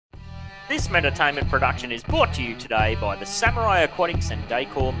This Meditainment production is brought to you today by the Samurai Aquatics and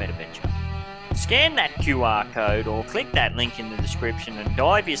Decor Metaventure. Scan that QR code or click that link in the description and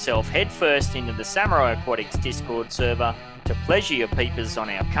dive yourself headfirst into the Samurai Aquatics Discord server to pleasure your peepers on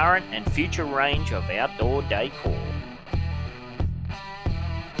our current and future range of outdoor decor.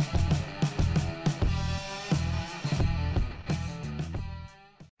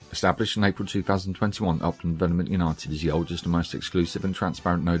 Established in April 2021, Upland Development United is the oldest and most exclusive and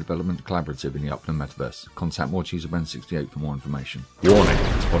transparent no development collaborative in the Upland Metaverse. Contact More Cheese Event 68 for more information. Warning!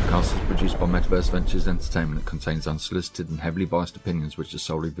 This podcast is produced by Metaverse Ventures Entertainment that contains unsolicited and heavily biased opinions which are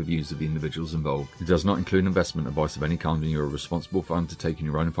solely the views of the individuals involved. It does not include investment advice of any kind, and you are responsible for undertaking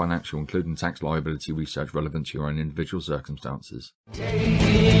your own financial, including tax liability research relevant to your own individual circumstances.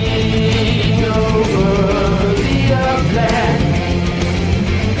 Taking over the Upland.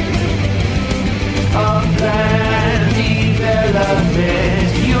 Upland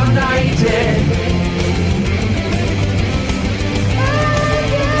Development United.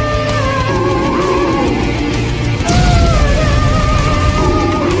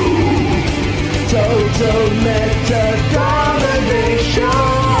 Total meta domination.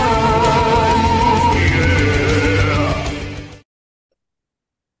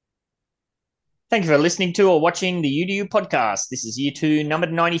 Thank you for listening to or watching the UDU podcast. This is year 2, number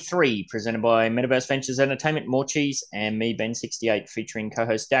 93, presented by Metaverse Ventures Entertainment, More Cheese, and me, Ben68, featuring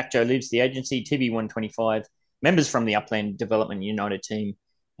co-host Dak, Joe Lives, the agency, TV125, members from the Upland Development United team,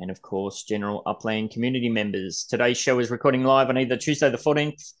 and of course, general Upland community members. Today's show is recording live on either Tuesday the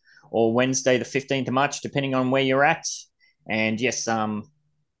 14th or Wednesday the 15th of March, depending on where you're at. And yes, a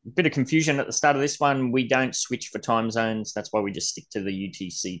bit of confusion at the start of this one. We don't switch for time zones. That's why we just stick to the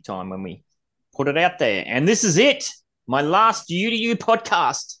UTC time when we put it out there. And this is it. My last UDU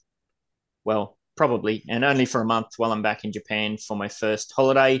podcast. Well, probably, and only for a month while I'm back in Japan for my first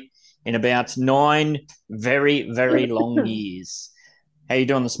holiday in about 9 very, very long years. How you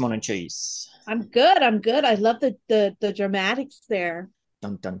doing this morning, Cheese? I'm good. I love the dramatics there.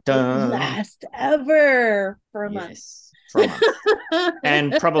 Dun, dun, dun. Last ever for a month. For a month.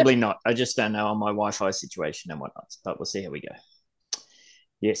 And probably not. I just don't know on my Wi-Fi situation and whatnot, but we'll see how we go.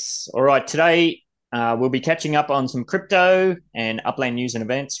 Yes. All right. Today, we'll be catching up on some crypto and Upland news and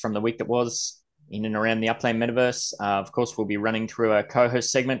events from the week that was in and around the Upland metaverse. Of course, we'll be running through our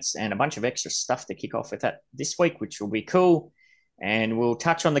co-host segments and a bunch of extra stuff to kick off with that this week, which will be cool. And we'll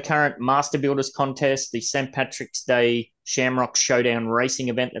touch on the current Master Builders contest, the St. Patrick's Day Shamrock Showdown racing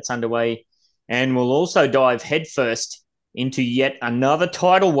event that's underway. And we'll also dive headfirst into yet another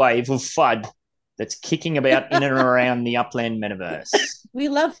tidal wave of FUD that's kicking about in and around the Upland metaverse. We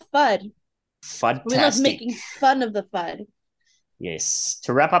love FUD. FUD-tastic. We love making fun of the FUD. Yes.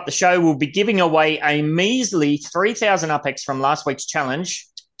 To wrap up the show, we'll be giving away a measly 3,000 UpX from last week's challenge.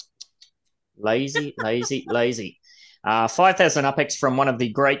 Lazy. 5,000 UpX from one of the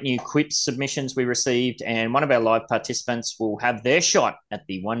great new Quips submissions we received, and one of our live participants will have their shot at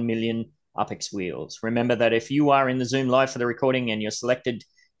the 1 million UpX wheels. Remember that if you are in the Zoom live for the recording and you're selected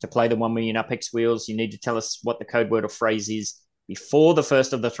to play the 1 million UpX wheels, you need to tell us what the code word or phrase is before the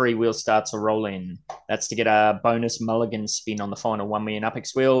first of the 3 wheels starts to roll in. That's to get a bonus mulligan spin on the final 1 million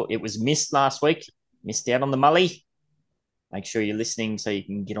UpX wheel. It was missed last week. Missed out on the mully. Make sure you're listening so you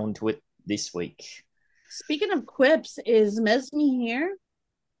can get onto it this week. Speaking of quips, is Mesme here?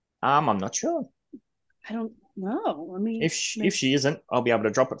 I'm not sure. I don't know. I mean, if she isn't, I'll be able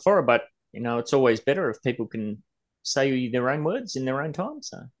to drop it for her. But it's always better if people can say their own words in their own time.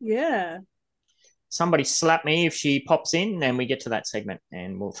 So yeah. Somebody slap me if she pops in, and we get to that segment,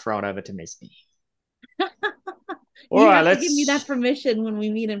 and we'll throw it over to Mesme. All right, let's give me that permission when we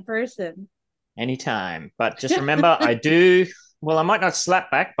meet in person. Anytime, but just remember, I might not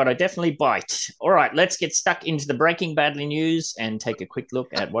slap back, but I definitely bite. All right, let's get stuck into the breaking badly news and take a quick look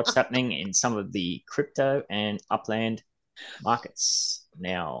at what's happening in some of the crypto and Upland markets.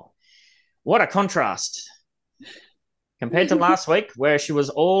 Now, what a contrast. Compared to last week, where she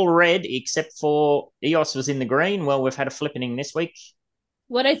was all red except for EOS was in the green. Well, we've had a flippening this week.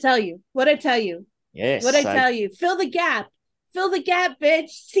 What'd I tell you? Yes. What'd I tell you? Fill the gap. Fill the gap,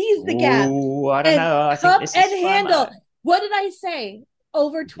 bitch. Seize the gap. I don't know. I think this is and handle. What did I say?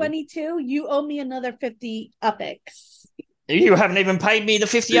 Over 22, you owe me another 50 UpX. You haven't even paid me the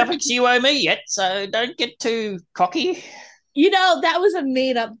 50 UpX you owe me yet, so don't get too cocky. That was a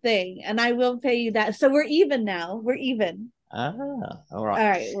made-up thing, and I will pay you that. So we're even now. We're even. All right. All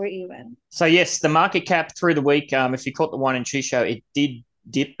right, we're even. So, yes, the market cap through the week, if you caught the Wine and Cheese show, it did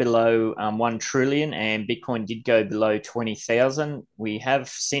dipped below 1 trillion, and Bitcoin did go below 20,000. We have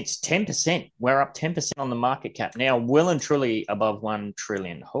since 10%. We're up 10% on the market cap now, well and truly above 1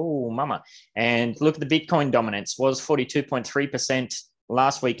 trillion. Oh, mama. And look at the Bitcoin dominance was 42.3%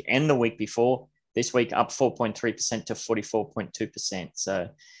 last week and the week before. This week up 4.3% to 44.2%. So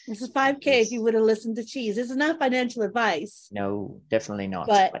this is 5K if you would have listened to Cheese. This is not financial advice. No, definitely not.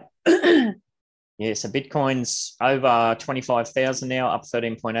 But yeah, so Bitcoin's over 25,000 now, up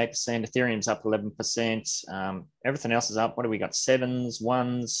 13.8%. Ethereum's up 11%. Everything else is up. What do we got? 7s,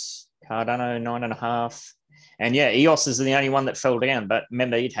 1s, Cardano 9.5%. And yeah, EOS is the only one that fell down. But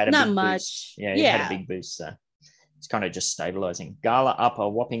remember, it had a not big much. Boost. Yeah, it had a big boost. So it's kind of just stabilizing. Gala up a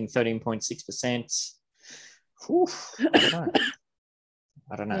whopping 13.6%.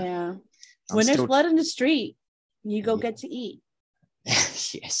 I don't know. Yeah. When there's blood in the street, you go get to eat.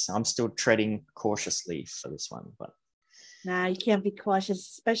 Yes, I'm still treading cautiously for this one, but nah, you can't be cautious,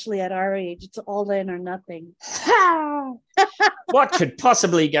 especially at our age. It's all in or nothing. What could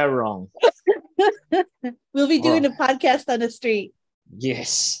possibly go wrong? We'll be doing a podcast on the street.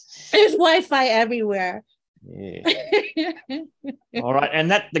 Yes, there's Wi-Fi everywhere. Yeah. All right, and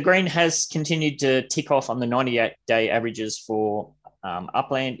that the green has continued to tick off on the 98-day averages for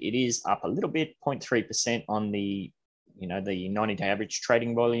Upland. It is up a little bit, 0.3% on the the 90-day average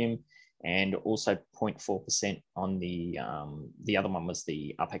trading volume, and also 0.4% on the other one was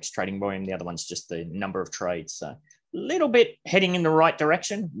the UPEX trading volume. The other one's just the number of trades. So a little bit heading in the right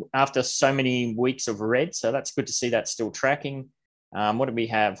direction after so many weeks of red. So that's good to see that still tracking. What did we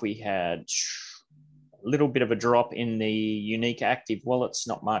have? We had a little bit of a drop in the unique active wallets,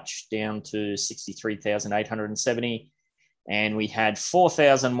 not much, down to 63,870. And we had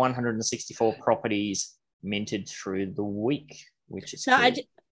 4,164 properties minted through the week, which is I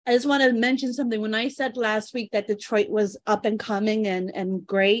just want to mention something. When I said last week that Detroit was up and coming and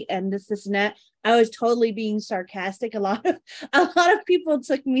great and this and that, I was totally being sarcastic. A lot of people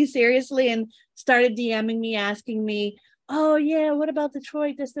took me seriously and started DMing me, asking me, oh yeah, what about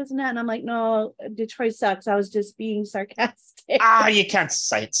Detroit, this and that? And I'm like, no, Detroit sucks. I was just being sarcastic. You can't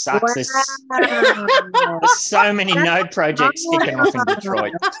say it sucks. Wow. There's so many node projects kicking off in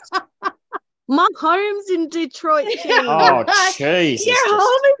Detroit. My home's in Detroit. Oh, Jesus. Your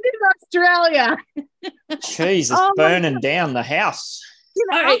home is in Australia. Jesus, burning down the house.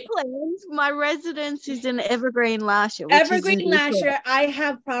 Upland, my residence is in Evergreen Lasher. Evergreen Lasher, I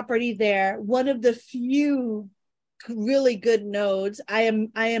have property there. One of the few really good nodes. I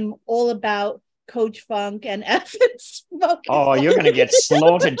am all about Coach Funk and Evans. Oh, you're going to get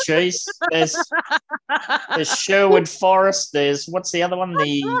slaughtered, Cheese. There's Sherwood Forest. There's, what's the other one?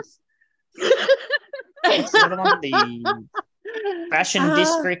 The Fashion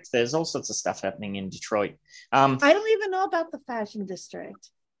District. There's all sorts of stuff happening in Detroit. I don't even know about the Fashion District.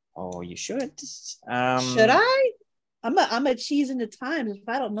 Oh, you should. Should I? I'm a Cheese in the Times. If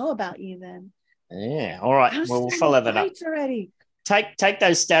I don't know about you, then yeah. All right. Well, we'll follow that up. Already. Take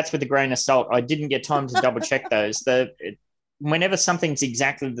those stats with a grain of salt. I didn't get time to double check those. Whenever something's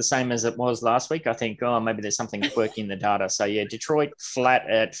exactly the same as it was last week, I think, maybe there's something quirky in the data. So, yeah, Detroit flat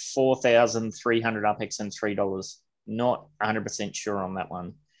at 4,300 UPEX and $3. Not 100% sure on that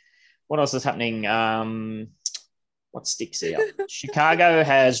one. What else is happening? What sticks here? Chicago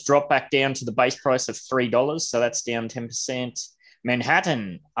has dropped back down to the base price of $3, so that's down 10%.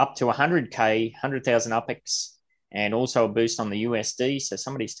 Manhattan up to 100K, 100,000 UPEX, and also a boost on the USD, so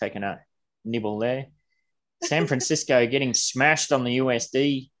somebody's taken a nibble there. San Francisco getting smashed on the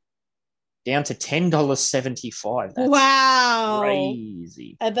USD, down to $10.75. That's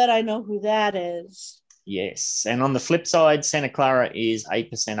crazy. I bet I know who that is. Yes. And on the flip side, Santa Clara is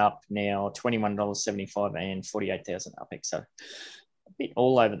 8% up now, $21.75 and 48,000 UPEX. So a bit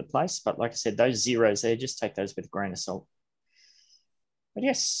all over the place. But like I said, those zeros there, just take those with a grain of salt. But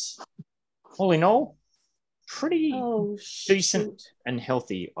yes, all in all, pretty decent and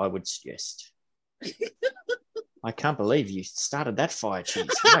healthy, I would suggest. I can't believe you started that fire, Cheese.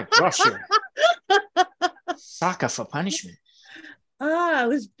 My gosh, you're a sucker for punishment. I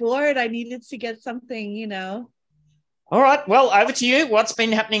was bored. I needed to get something, All right. Well, over to you. What's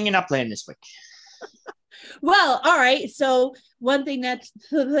been happening in Upland this week? Well, all right. So one thing that's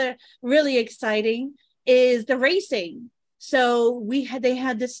really exciting is the racing. So they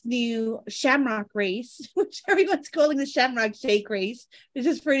had this new Shamrock race, which everyone's calling the Shamrock Shake race, which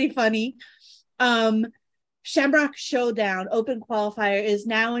is pretty funny. Shamrock Showdown Open Qualifier is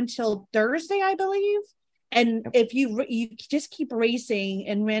now until Thursday, I believe. And if you just keep racing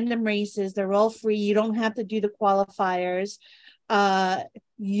in random races, they're all free. You don't have to do the qualifiers.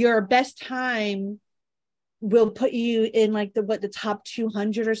 Your best time will put you in like the top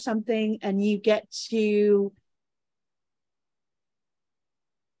 200 or something, and you get to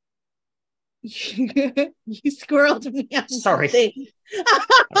you squirreled me on Sorry. something.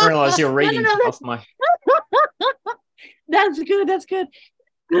 I didn't realize you were reading No, off my. that's good. That's good.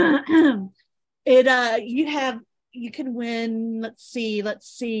 You can win. Let's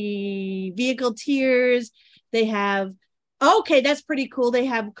see. Vehicle tiers. They have. Okay, that's pretty cool. They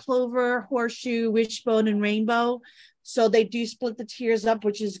have Clover, Horseshoe, Wishbone, and Rainbow. So they do split the tiers up,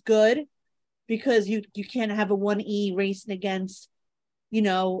 which is good because you can't have a 1E racing against, a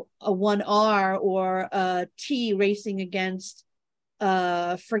 1R or a T racing against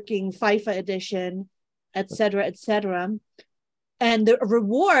freaking FIFA edition, et cetera, et cetera. And the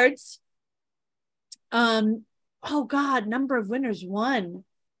rewards, oh God, number of winners, 1.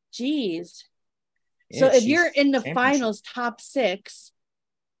 Jeez. So if you're in the finals top 6,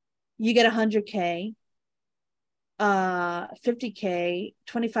 you get 100K, 50K,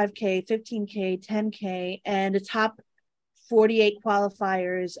 25K, 15K, 10K, and the top 48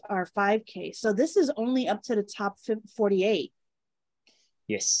 qualifiers are 5K. So this is only up to the top 48.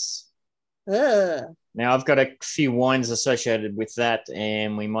 Yes. Ugh. Now I've got a few wines associated with that,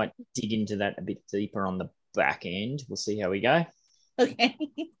 and we might dig into that a bit deeper on the back end. We'll see how we go. Okay.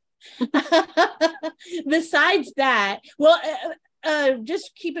 Besides that, well,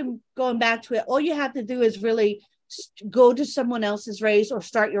 just keep going back to it. All you have to do is really go to someone else's race or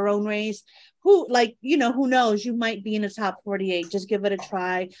start your own race. Who knows? You might be in the top 48. Just give it a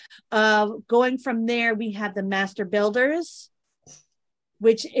try. Going from there, we have the Master Builders,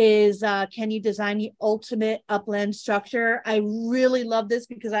 which is can you design the ultimate upland structure? I really love this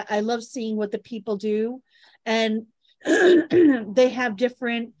because I love seeing what the people do. And they have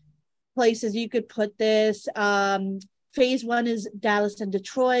different places you could put this. Phase 1 is Dallas and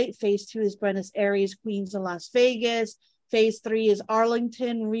Detroit. Phase 2 is Buenos Aires, Queens, and Las Vegas. Phase 3 is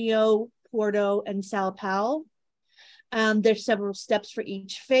Arlington, Rio, Porto, and Sao Paulo. There's several steps for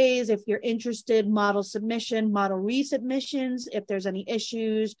each phase. If you're interested, model submission, model resubmissions. If there's any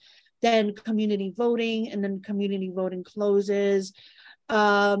issues, then community voting, and then community voting closes.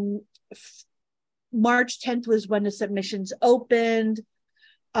 March 10th was when the submissions opened.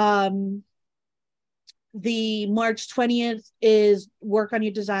 The March 20th is work on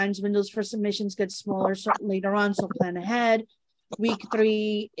your designs. Windows for submissions get smaller later on, so plan ahead. Week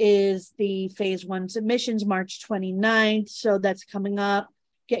 3 is the phase 1 submissions, March 29th. So that's coming up.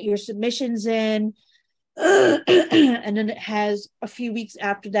 Get your submissions in. And then it has a few weeks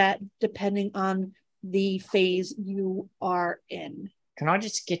after that, depending on the phase you are in. Can I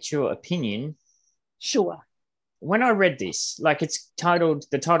just get your opinion? Sure. When I read this, like it's titled,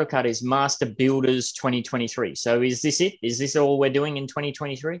 the title card is Master Builders 2023. So is this it? Is this all we're doing in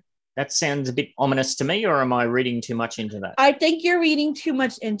 2023? That sounds a bit ominous to me, or am I reading too much into that? I think you're reading too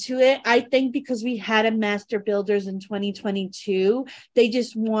much into it. I think because we had a Master Builders in 2022, they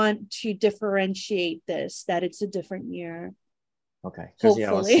just want to differentiate this, that it's a different year. Okay. Hopefully.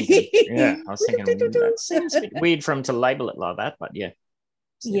 I was thinking that seems a bit weird for them to label it like that, but yeah.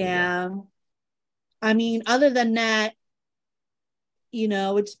 Yeah. I mean, other than that,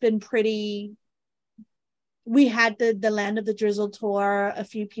 it's been pretty. We had the Land of the Drizzle tour. A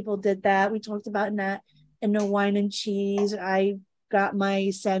few people did that. We talked about that in the Wine and Cheese. I got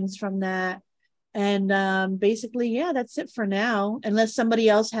my sense from that. And basically, yeah, that's it for now. Unless somebody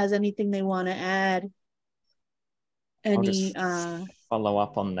else has anything they want to add. I'll just follow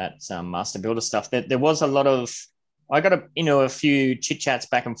up on that Master Builder stuff. There was a lot of. I got a few chit chats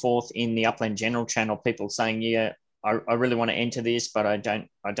back and forth in the Upland General channel. People saying, "Yeah, I really want to enter this, but I don't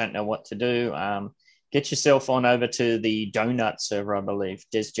know what to do." Get yourself on over to the Donut server, I believe.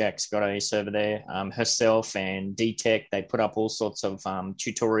 Des Jack's got a server there. Herself and D-Tech, they put up all sorts of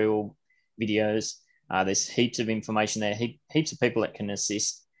tutorial videos. There's heaps of information there, heaps of people that can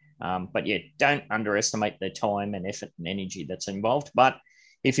assist. But yeah, don't underestimate the time and effort and energy that's involved. But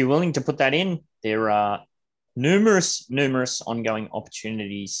if you're willing to put that in, there are numerous ongoing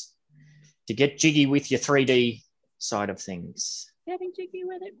opportunities to get jiggy with your 3D side of things. Getting jiggy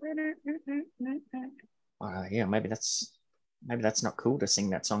with it. Yeah, maybe that's not cool to sing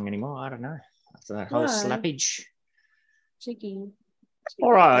that song anymore. I don't know. After that whole slappage. Jiggy.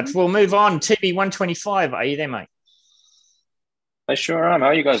 All right, we'll move on. TB 125. Are you there, mate? I sure am. How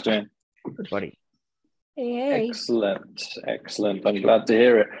are you guys doing? Good, buddy. Hey. Excellent. I'm glad to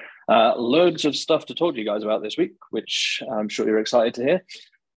hear it. Loads of stuff to talk to you guys about this week, which I'm sure you're excited to hear.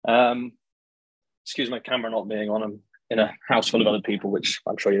 Excuse my camera not being on. I'm in a house full of other people, which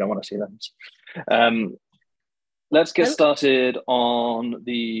I'm sure you don't want to see them. Let's get started on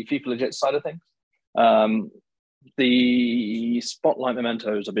the FIFA Legit side of things. The Spotlight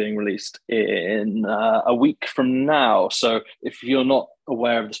mementos are being released in a week from now. So if you're not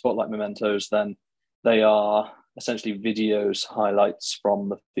aware of the Spotlight mementos, then they are essentially videos, highlights from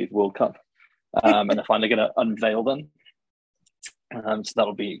the FIFA World Cup. And they're finally going to unveil them. So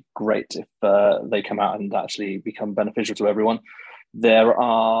that'll be great if they come out and actually become beneficial to everyone. There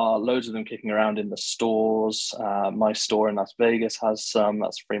are loads of them kicking around in the stores. My store in Las Vegas has some.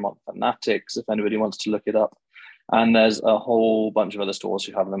 That's Fremont Fanatics, if anybody wants to look it up. And there's a whole bunch of other stores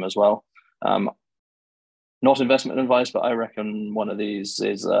who have them as well. Not investment advice, but I reckon one of these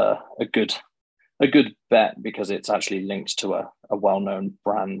is a good bet because it's actually linked to a well-known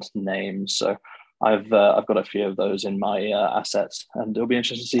brand name. So I've got a few of those in my assets, and it'll be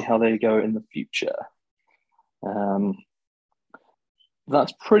interesting to see how they go in the future.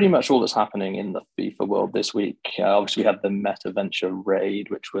 That's pretty much all that's happening in the FIFA world this week. Obviously, we had the Meta Venture raid,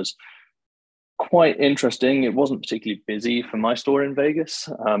 which was quite interesting. It wasn't particularly busy for my store in Vegas,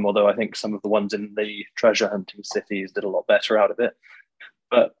 although I think some of the ones in the treasure hunting cities did a lot better out of it.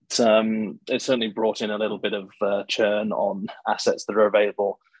 But it certainly brought in a little bit of churn on assets that are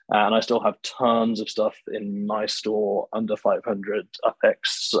available. And I still have tons of stuff in my store under 500 UpX.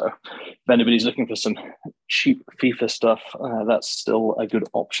 So if anybody's looking for some cheap FIFA stuff, that's still a good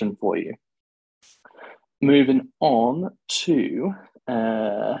option for you. Moving on to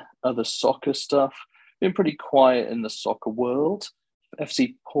other soccer stuff. Been pretty quiet in the soccer world.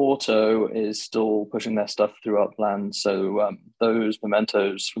 FC Porto is still pushing their stuff through Upland. So those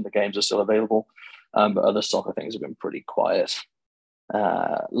mementos from the games are still available. But other soccer things have been pretty quiet.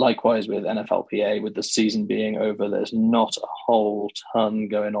 Likewise with NFLPA, with the season being over, there's not a whole ton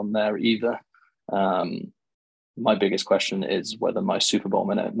going on there either. My biggest question is whether my Super Bowl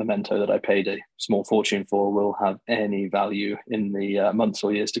memento that I paid a small fortune for will have any value in the months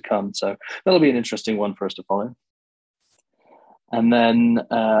or years to come. So that'll be an interesting one for us to follow. And then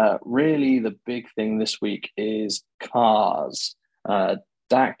really the big thing this week is cars.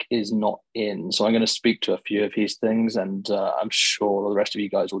 Dak is not in, so I'm going to speak to a few of his things, and I'm sure the rest of you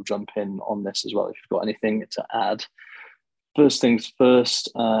guys will jump in on this as well if you've got anything to add. First things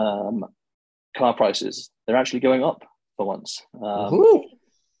first, car prices. They're actually going up for once.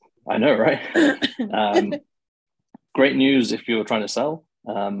 I know, right? Great news if you're trying to sell.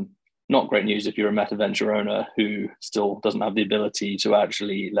 Not great news if you're a Meta Venture owner who still doesn't have the ability to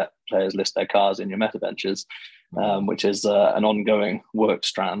actually let players list their cars in your Meta Ventures, which is an ongoing work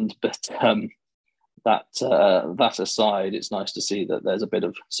strand. But that aside, it's nice to see that there's a bit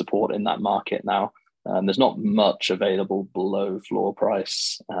of support in that market now. There's not much available below floor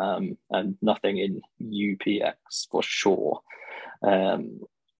price, and nothing in UPX for sure.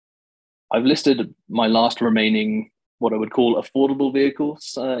 I've listed my last remaining what I would call affordable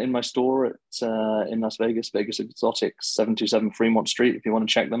vehicles in my store in Las Vegas, Vegas Exotics, 727 Fremont Street, if you want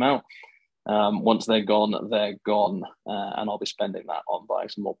to check them out. Once they're gone, and I'll be spending that on buying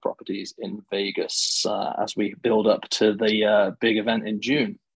some more properties in Vegas as we build up to the big event in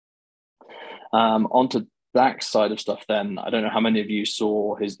June. Onto Dak's side of stuff then. I don't know how many of you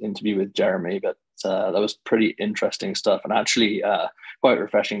saw his interview with Jeremy, but that was pretty interesting stuff, and actually quite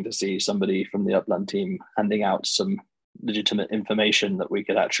refreshing to see somebody from the Upland team handing out some legitimate information that we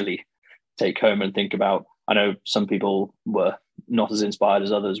could actually take home and think about. I know some people were not as inspired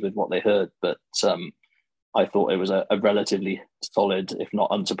as others with what they heard, but I thought it was a relatively solid, if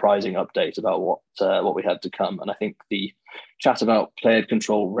not unsurprising, update about what we had to come. And I think the chat about player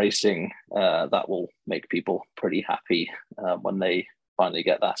control racing, that will make people pretty happy when they finally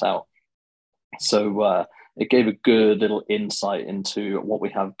get that out. So it gave a good little insight into what we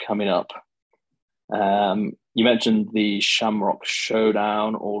have coming up. You mentioned the Shamrock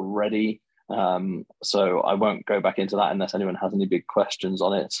Showdown already, so I won't go back into that unless anyone has any big questions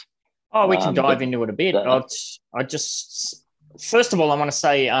on it. Oh, we can dive into it a bit. I just, first of all, I want to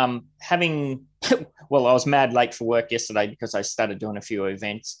say, I was mad late for work yesterday because I started doing a few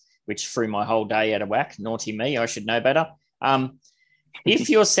events, which threw my whole day out of whack. Naughty me, I should know better. If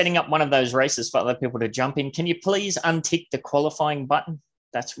you're setting up one of those races for other people to jump in, can you please untick the qualifying button?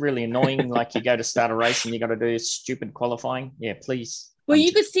 That's really annoying. Like you go to start a race and you got to do stupid qualifying. Yeah, please. Well,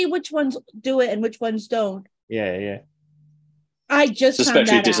 you can see which ones do it and which ones don't. Yeah. I just it's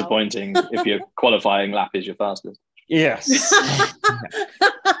especially disappointing if your qualifying lap is your fastest. Yes.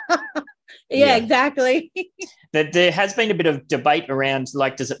 Yeah, exactly. There has been a bit of debate around,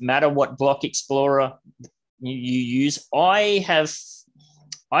 like, does it matter what block explorer you use? I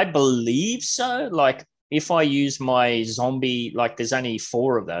believe so. Like, if I use my zombie, like there's only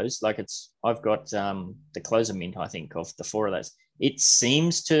 4 of those. Like I've got the closer mint, I think, of the 4 of those. It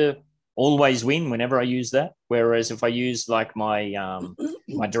seems to always win whenever I use that. Whereas if I use like my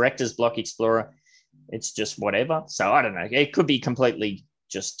Director's Block Explorer, it's just whatever. So I don't know. It could be completely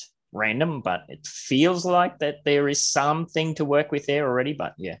just random, but it feels like that there is something to work with there already.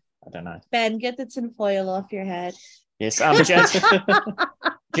 But yeah, I don't know. Ben, get the tinfoil off your head. Yes.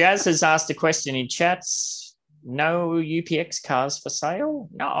 Jazz has asked a question in chats. No UPX cars for sale?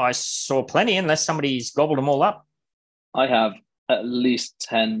 No, I saw plenty unless somebody's gobbled them all up. I have at least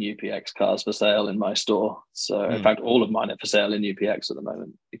 10 UPX cars for sale in my store. So in fact, all of mine are for sale in UPX at the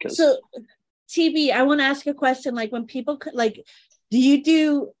moment. Because so TB, I want to ask a question. Like when people like, do you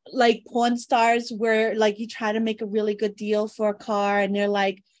do like Pawn Stars where like you try to make a really good deal for a car and they're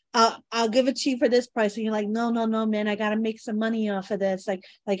like, I'll give it to you for this price. And you're like, no, man, I got to make some money off of this.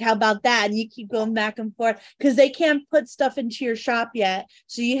 Like, how about that? And you keep going back and forth because they can't put stuff into your shop yet.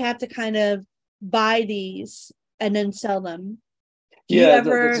 So you have to kind of buy these and then sell them.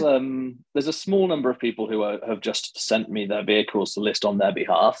 There's a small number of people who have just sent me their vehicles to list on their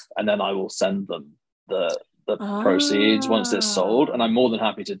behalf, and then I will send them the proceeds once they're sold. And I'm more than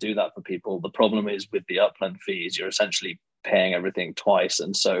happy to do that for people. The problem is with the Upland fees, you're essentially paying everything twice,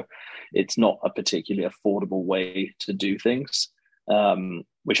 and so it's not a particularly affordable way to do things,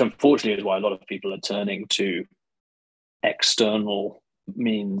 which unfortunately is why a lot of people are turning to external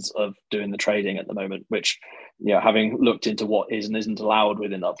means of doing the trading at the moment, which, you know, having looked into what is and isn't allowed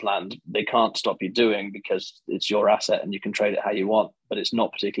within Upland, they can't stop you doing because it's your asset and you can trade it how you want, but it's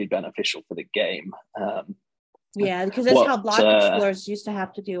not particularly beneficial for the game. Because that's how Block Explorers used to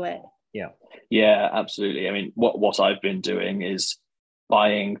have to do it. Yeah, absolutely. I mean, what I've been doing is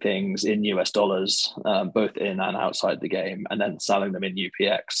buying things in US dollars, both in and outside the game, and then selling them in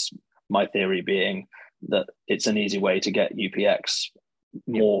UPX. My theory being that it's an easy way to get UPX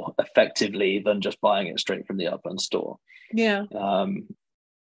more effectively than just buying it straight from the Upland store. Yeah.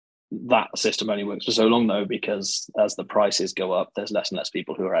 That system only works for so long, though, because as the prices go up, there's less and less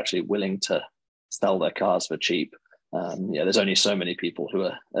people who are actually willing to sell their cars for cheap. There's only so many people who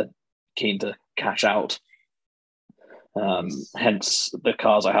are keen to cash out. Hence, the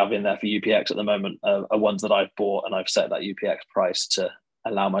cars I have in there for UPX at the moment are ones that I've bought, and I've set that UPX price to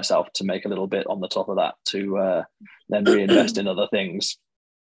allow myself to make a little bit on the top of that to then reinvest in other things.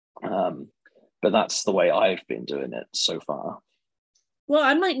 But that's the way I've been doing it so far. Well,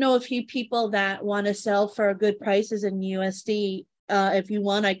 I might know a few people that want to sell for good prices in USD. If you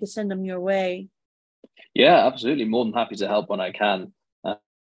want, I could send them your way. Yeah, absolutely. More than happy to help when I can.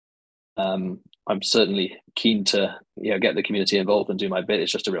 I'm certainly keen to get the community involved and do my bit.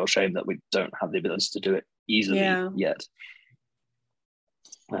 It's just a real shame that we don't have the ability to do it easily yet.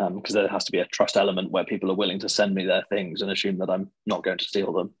 Because there has to be a trust element where people are willing to send me their things and assume that I'm not going to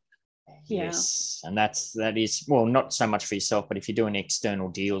steal them. Yes, and that is well, not so much for yourself, but if you're doing external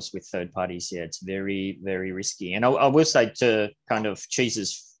deals with third parties, it's very, very risky. And I will say, to kind of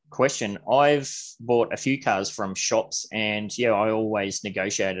Cheese's question, I've bought a few cars from shops, and I always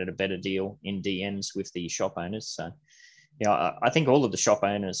negotiated a better deal in DMs with the shop owners. So I think all of the shop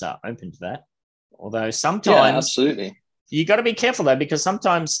owners are open to that. Although sometimes, absolutely, you got to be careful though, because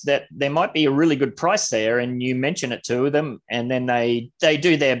sometimes that there might be a really good price there, and you mention it to them, and then they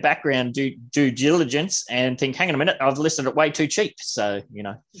do their background due diligence and think, hang on a minute, I've listed it way too cheap. So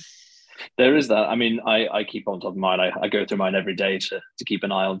there is that. I mean, I keep on top of mine. I go through mine every day to keep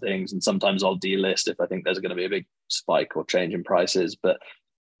an eye on things, and sometimes I'll delist if I think there's going to be a big spike or change in prices. But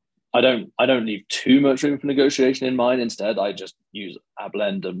I don't leave too much room for negotiation in mine. Instead, I just use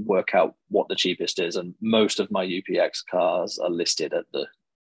Upland and work out what the cheapest is. And most of my UPX cars are listed at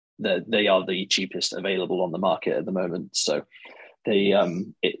they are the cheapest available on the market at the moment. So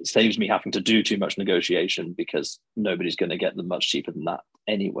it saves me having to do too much negotiation because nobody's going to get them much cheaper than that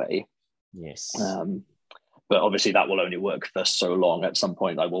anyway. Yes. But obviously that will only work for so long. At some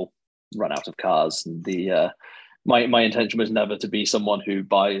point I will run out of cars. And my intention was never to be someone who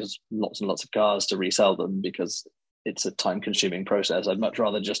buys lots and lots of cars to resell them, because it's a time-consuming process. I'd much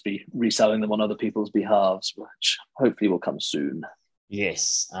rather just be reselling them on other people's behalves, which hopefully will come soon.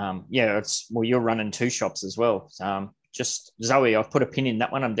 Yes. You're running two shops as well. Just Zoe, I've put a pin in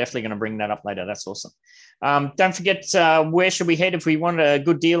that one. I'm definitely going to bring that up later. That's awesome. Don't forget, where should we head if we want a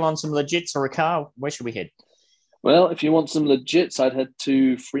good deal on some legits or a car? Where should we head? Well, if you want some legits, I'd head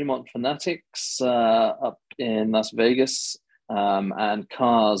to Fremont Fanatics up in Las Vegas, and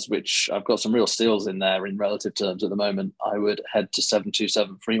cars, which I've got some real steals in there in relative terms at the moment. I would head to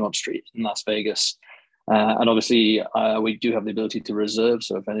 727 Fremont Street in Las Vegas. And obviously, we do have the ability to reserve.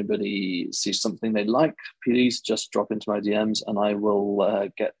 So if anybody sees something they'd like, please just drop into my DMs and I will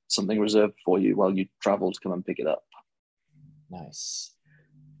get something reserved for you while you travel to come and pick it up. Nice.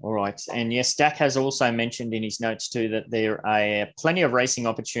 All right. And yes, Dak has also mentioned in his notes too that there are plenty of racing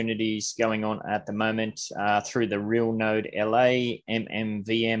opportunities going on at the moment through the Real Node LA,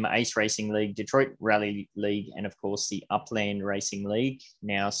 MMVM Ace Racing League, Detroit Rally League, and of course the Upland Racing League.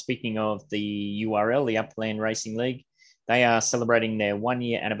 Now, speaking of the URL, the Upland Racing League, they are celebrating their 1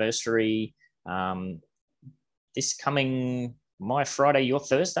 year anniversary this coming my Friday, your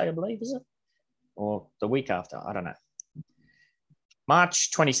Thursday, I believe, is it? Or the week after? I don't know.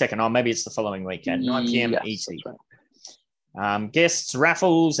 March 22nd. Oh, maybe it's the following week at 9 p.m. Yes, ET. right. Guests,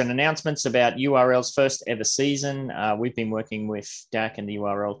 raffles, and announcements about URL's first ever season. We've been working with Dak and the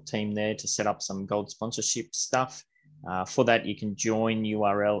URL team there to set up some gold sponsorship stuff. For that, you can join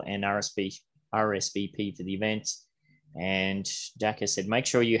URL and RSVP for the event. And Dak has said, make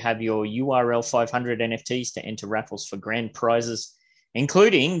sure you have your URL 500 NFTs to enter raffles for grand prizes,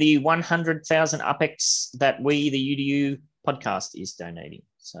 including the 100,000 UPEX that we, the UDU podcast, is donating.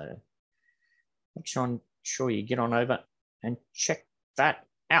 So make sure you get on over and check that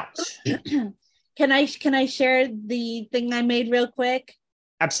out. Can I share the thing I made real quick?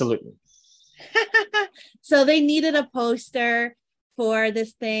 Absolutely. So they needed a poster for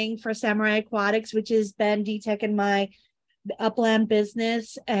this thing for Samurai Aquatics, which is Ben D-Tech and my Upland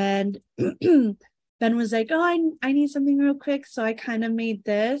business. And Ben was like, oh, I need something real quick. So I kind of made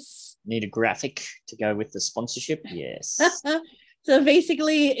this. Need a graphic to go with the sponsorship? Yes. So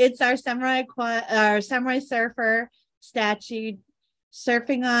basically it's our samurai surfer statue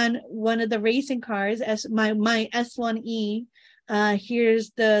surfing on one of the racing cars, as my S1E.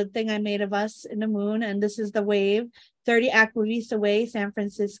 Here's the thing I made of us in the moon, and this is the wave. 30 Aquavista Way, San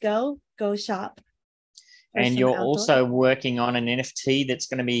Francisco. Go shop. And you're also working on an NFT that's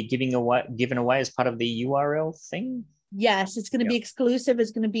going to be given away as part of the URL thing? Yes, it's going to be exclusive. It's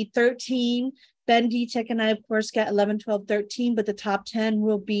going to be 13. Ben D-Tech and I, of course, got 11, 12, 13, but the top 10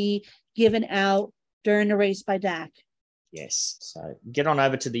 will be given out during the race by Dak. Yes. So get on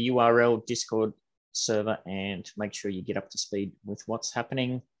over to the URL Discord server and make sure you get up to speed with what's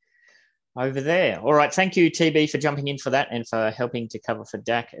happening over there. All right. Thank you, TB, for jumping in for that and for helping to cover for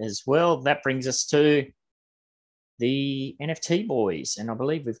Dak as well. That brings us to the NFT boys. And I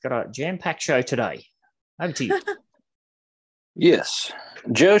believe we've got a jam-packed show today. Over to you. Yes.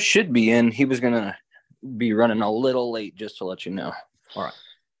 Joe should be in. He was going to be running a little late, just to let you know. All right.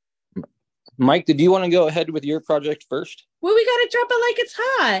 Mike, did you want to go ahead with your project first? Well, we got to drop it like it's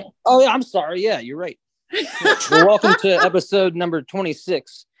hot. Oh, yeah, I'm sorry. Yeah, you're right. Well, welcome to episode number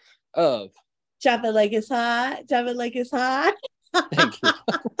 26 of Drop It Like It's Hot. Drop It Like It's Hot. Thank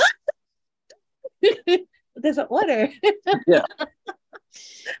you. There's an order. Yeah.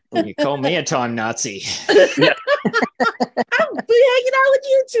 Well, you call me a time Nazi. Yeah. I'm hanging out with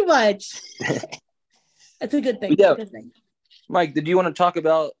you too much. That's a good thing. Yeah. A good thing. Mike, did you want to talk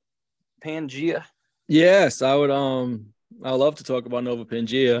about Pangea? Yes, I would. I love to talk about Nova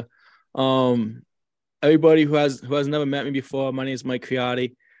Pangea. Everybody who has never met me before, my name is Mike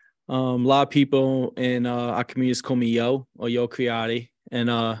Criotti. A lot of people in our communities call me Yo or Yo Criotti.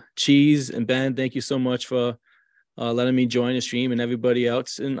 And Cheese and Ben, thank you so much for letting me join the stream and everybody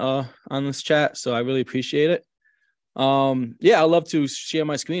else on this chat. So I really appreciate it. Yeah, I'd love to share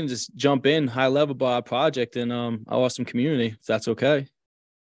my screen and just jump in high level about our project and our awesome community, if that's okay.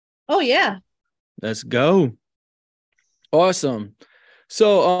 Oh, yeah. Let's go. Awesome.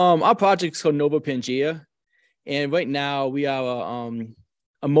 So our project is called Nova Pangea. And right now we have a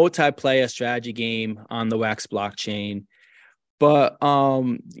multiplayer strategy game on the Wax blockchain. But,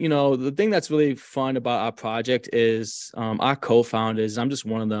 the thing that's really fun about our project is our co-founders, I'm just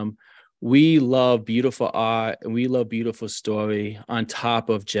one of them, we love beautiful art and we love beautiful story on top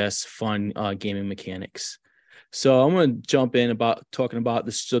of just fun gaming mechanics. So I'm going to jump in about talking about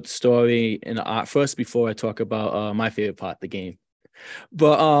the story and the art first before I talk about my favorite part of the game.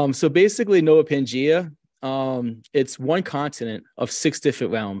 But so basically Nova Pangea, it's one continent of 6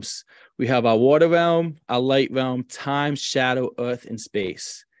 different realms. We have our water realm, our light realm, time, shadow, earth, and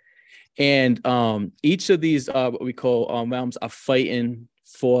space. And each of these what we call realms are fighting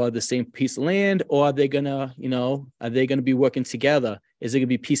for the same piece of land, or are they gonna be working together? Is it gonna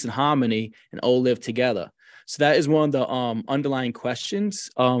be peace and harmony and all live together? So that is one of the underlying questions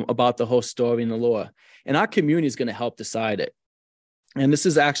about the whole story and the lore. And our community is gonna help decide it. And this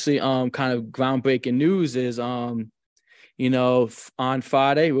is actually kind of groundbreaking news is on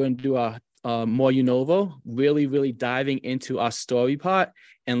Friday, we're going to do a more Unovo, really diving into our story part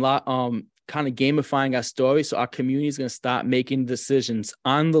and kind of gamifying our story. So our community is going to start making decisions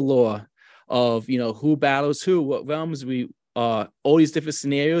on the lore of, who battles who, what realms all these different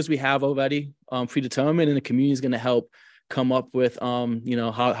scenarios we have already predetermined, and the community is going to help come up with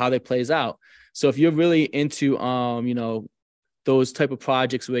how they plays out. So if you're really into those type of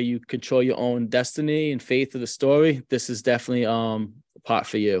projects where you control your own destiny and faith of the story, this is definitely project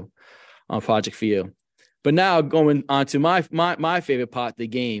for you. But now going on to my favorite part, the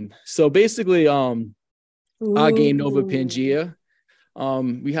game. So basically, our game Nova Pangea,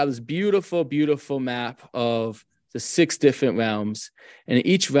 we have this beautiful, beautiful map of the 6 different realms, and in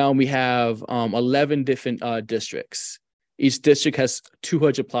each realm we have 11 different districts. Each district has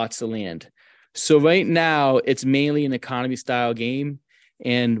 200 plots of land. So right now it's mainly an economy style game,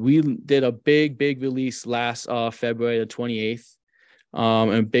 and we did a big release last February the 28th,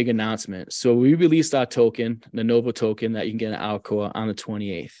 and a big announcement. So we released our token, the Nova token, that you can get in Alcor on the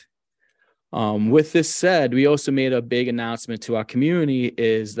 28th. With this said, we also made a big announcement to our community,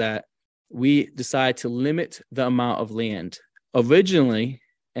 is that we decided to limit the amount of land. Originally,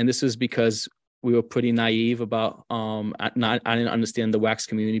 and this was because we were pretty naive about, I didn't understand the wax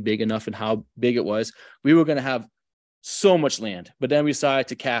community big enough and how big it was. We were going to have so much land, but then we decided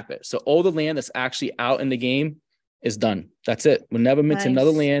to cap it. So all the land that's actually out in the game is done. That's it. We'll never mint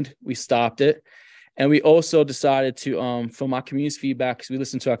another land. We stopped it. And we also decided to, from our community's feedback, because we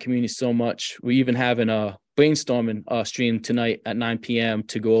listen to our community so much, we even having a brainstorming stream tonight at 9 p.m.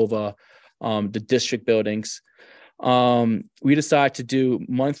 to go over the district buildings. We decided to do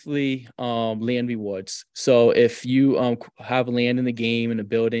monthly land rewards. So if you have land in the game in a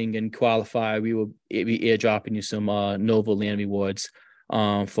building and qualify, we will be airdropping you some Nova land rewards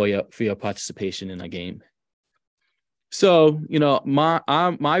for your participation in a game. So,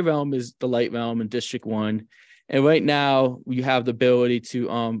 my realm is the light realm in District 1. And right now you have the ability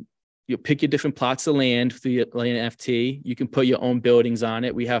to you pick your different plots of land through your land NFT. You can put your own buildings on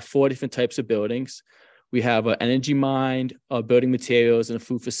it. We have 4 different types of buildings. We have an energy mine, building materials, and a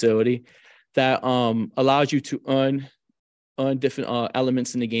food facility that allows you to earn different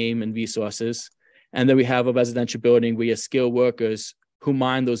elements in the game and resources. And then we have a residential building where your skilled workers who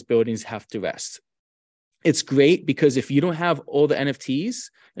mine those buildings have to rest. It's great because if you don't have all the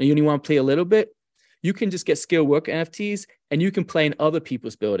NFTs and you only want to play a little bit, you can just get skilled work NFTs and you can play in other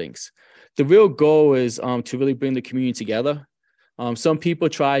people's buildings. The real goal is to really bring the community together. Some people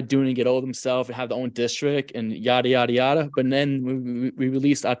try doing it all themselves and have their own district and yada, yada, yada. But then we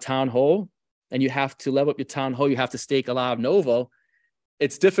released our town hall, and you have to level up your town hall. You have to stake a lot of Nova.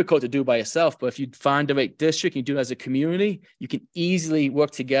 It's difficult to do by yourself, but if you find the right district, you do it as a community, you can easily work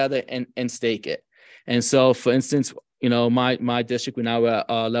together and stake it. And so, for instance, my district, we're now at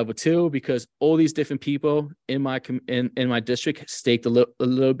level 2 because all these different people in my district staked a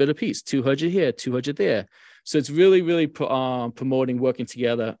little bit of piece, 200 here, 200 there. So it's really, really promoting working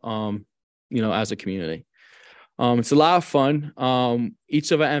together, as a community. It's a lot of fun.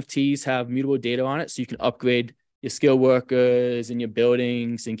 Each of our NFTs have mutable data on it, so you can upgrade your skilled workers and your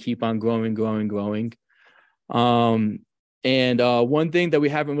buildings and keep on growing. And one thing that we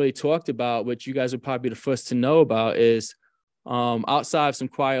haven't really talked about, which you guys would probably be the first to know about, is outside of some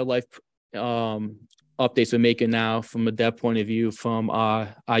quiet life updates we're making now from a dev point of view from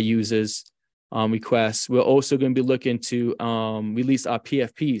our users' requests, we're also going to be looking to release our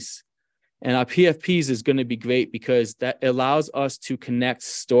PFPs. And our PFPs is going to be great because that allows us to connect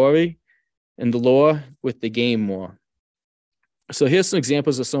story and the lore with the game more. So here's some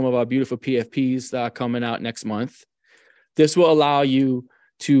examples of some of our beautiful PFPs that are coming out next month. This will allow you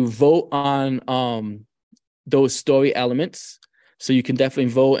to vote on those story elements. So you can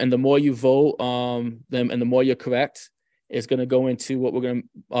definitely vote. And the more you vote them and the more you're correct, it's going to go into what we're going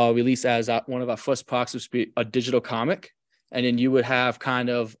to release as one of our first products, which would be a digital comic. And then you would have kind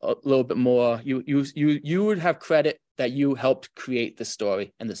of a little bit more, you would have credit that you helped create this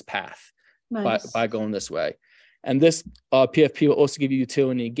story and this path by going this way. And this PFP will also give you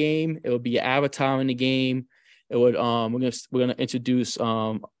utility in the game. It will be your avatar in the game. It would we're gonna introduce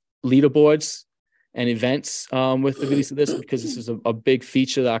leaderboards and events with the release of this because this is a big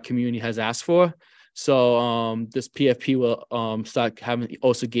feature that our community has asked for. So this PFP will start having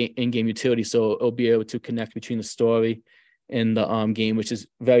also in-game utility, so it'll be able to connect between the story and the game, which is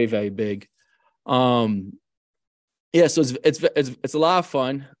very, very big. Yeah, so it's a lot of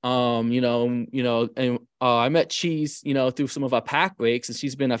fun. And I met Cheese, through some of our pack breaks, and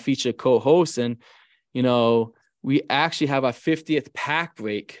she's been a featured co-host. And we actually have our 50th pack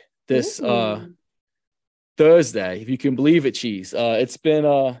break this Thursday, if you can believe it, Cheese. It's been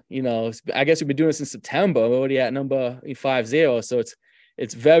I guess we've been doing it since September. We're already at number 50, so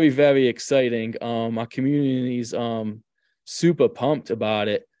it's very, very exciting. Our community is super pumped about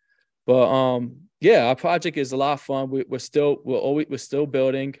it. But Yeah, our project is a lot of fun. We're still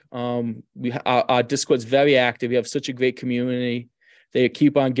building. Our Discord's very active. We have such a great community. They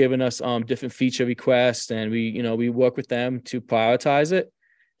keep on giving us different feature requests, and we work with them to prioritize it.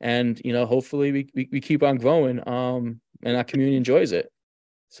 And hopefully we keep on growing. And our community enjoys it.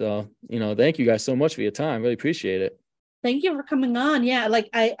 So thank you guys so much for your time. Really appreciate it. Thank you for coming on. Yeah, like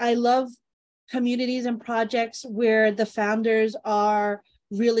I love communities and projects where the founders are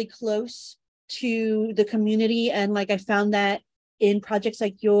really close to the community, and like I found that in projects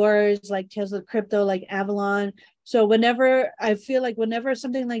like yours, like Tales of Crypto, like Avalon. So whenever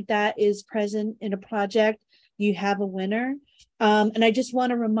something like that is present in a project, you have a winner. And I just want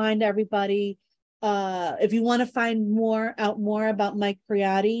to remind everybody, if you want to find out more about Mike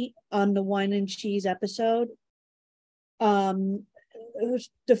Priotti on the Wine and Cheese episode, episode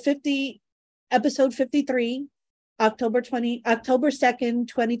 53, October 2nd,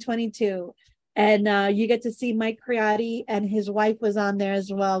 2022. And you get to see Mike Priotti, and his wife was on there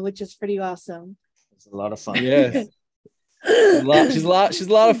as well, which is pretty awesome. It's a lot of fun. Yeah. She's a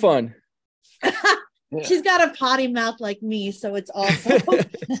lot of fun. Yeah. She's got a potty mouth like me, so it's awesome.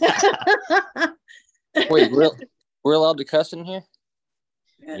 Wait, we're allowed to cuss in here?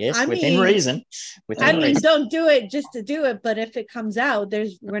 Yes, within reason. Don't do it just to do it, but if it comes out,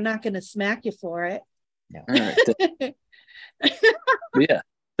 we're not going to smack you for it. No. All right. Yeah.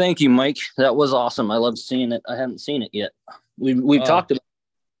 Thank you, Mike. That was awesome. I loved seeing it. I haven't seen it yet. We've talked about it.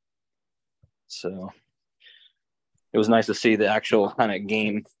 So it was nice to see the actual kind of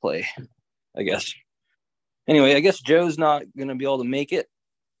game play, I guess. Anyway, I guess Joe's not going to be able to make it.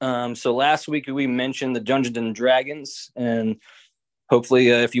 So last week we mentioned the Dungeons and Dragons, and hopefully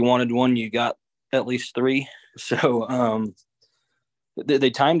if you wanted one, you got at least 3. So they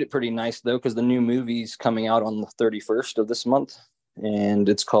timed it pretty nice, though, because the new movie's coming out on the 31st of this month, and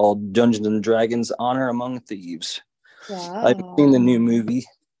it's called Dungeons and Dragons Honor Among Thieves. Wow. I haven't seen the new movie.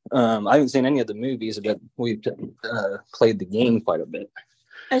 I haven't seen any of the movies, but we've played the game quite a bit.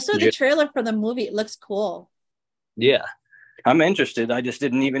 I saw the trailer for the movie. It looks cool. Yeah. I'm interested. I just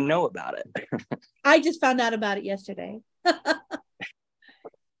didn't even know about it. I just found out about it yesterday.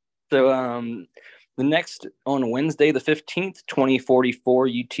 So the next on Wednesday, the 15th, 2044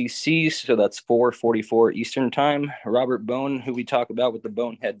 UTC. So that's 4:44 Eastern time. Robert Bone, who we talk about with the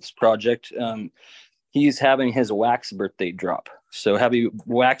Boneheads Project, he's having his wax birthday drop. So happy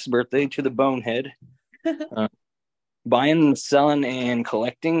wax birthday to the Bonehead. Buying, selling, and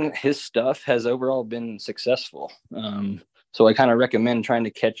collecting his stuff has overall been successful. So I kind of recommend trying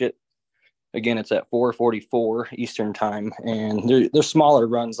to catch it. Again, it's at 4:44 Eastern time, and they're smaller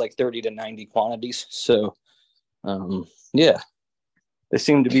runs, like 30 to 90 quantities. So, yeah, they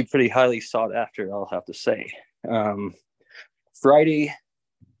seem to be pretty highly sought after, I'll have to say. Friday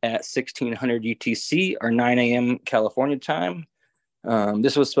at 1600 UTC or 9 a.m. California time.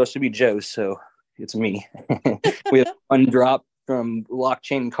 This was supposed to be Joe, so it's me. We have one drop from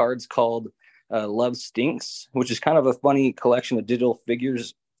Blockchain Cards called Love Stinks, which is kind of a funny collection of digital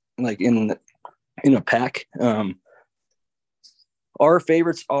figures, like in a pack. Our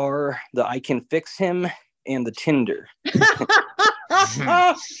favorites are the I Can Fix Him and the Tinder.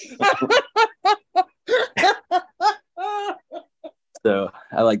 So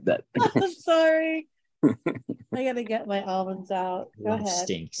I like that. I'm sorry. I gotta get my almonds out. Go ahead.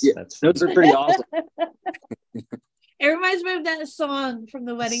 Stinks. Yeah, That's those are pretty awesome. It reminds me of that song from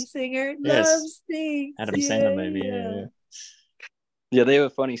The Wedding Singer. Yes. Love Stinks. Adam Sandler movie. Yeah. Yeah, they have a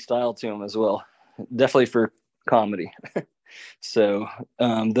funny style to them as well. Definitely for comedy. So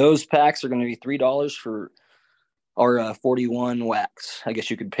those packs are going to be $3 for our 41 wax. I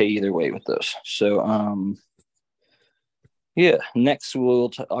guess you could pay either way with those. So yeah, next we'll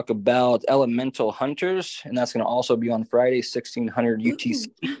talk about Elemental Hunters, and that's going to also be on Friday, 1600 UTC,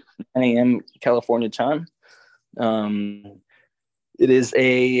 9 a.m. California time. It is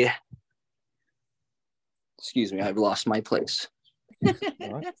excuse me, I've lost my place.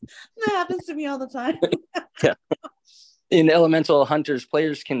 That happens to me all the time. Yeah. In Elemental Hunters,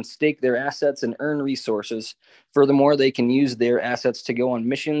 players can stake their assets and earn resources. Furthermore, they can use their assets to go on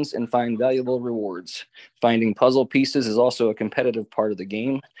missions and find valuable rewards. Finding puzzle pieces is also a competitive part of the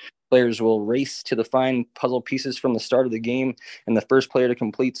game. Players will race to find puzzle pieces from the start of the game, and the first player to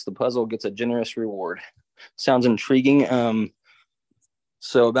complete the puzzle gets a generous reward. Sounds intriguing.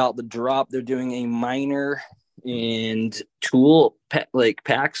 So about the drop, they're doing a miner and tool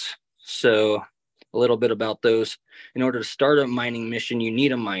packs. So a little bit about those. In order to start a mining mission, you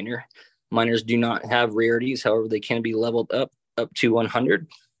need a miner. Miners do not have rarities. However, they can be leveled up to 100.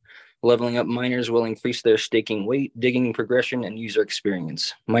 Leveling up miners will increase their staking weight, digging progression, and user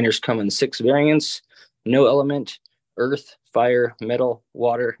experience. Miners come in 6 variants: no element, earth, fire, metal,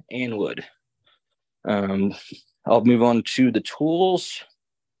 water, and wood. I'll move on to the tools,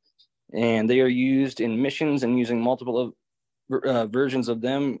 and they are used in missions, and using multiple versions of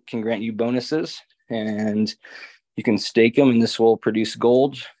them can grant you bonuses, and you can stake them, and this will produce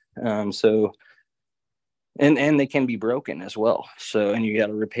gold. And they can be broken as well. So, and you got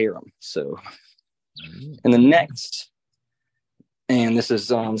to repair them. So, and the next, and this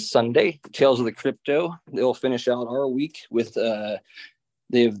is on Sunday, Tales of the Crypto. They'll finish out our week with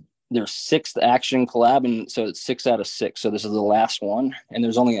they have their 6th action collab, and so it's 6 out of 6. So this is the last one, and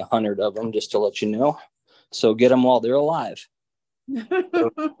there's only 100 of them, just to let you know. So get them while they're alive. Sorry.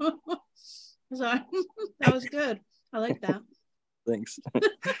 That was good. I like that. Thanks.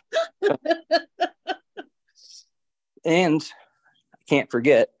 And I can't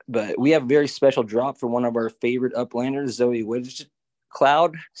forget, but we have a very special drop for one of our favorite Uplanders, Zoe Widge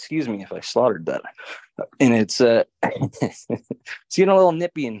Cloud. Excuse me if I slaughtered that. And it's it's getting a little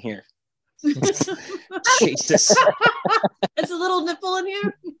nippy in here. Jesus. It's a little nipple in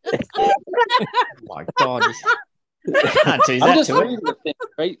here. Oh my God. Can't do that to reading the thing,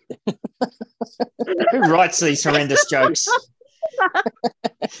 right? Who writes these horrendous jokes?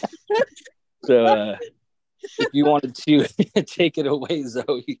 So if you wanted to take it away,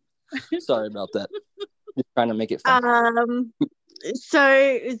 Zoe. Sorry about that. Just trying to make it fun. So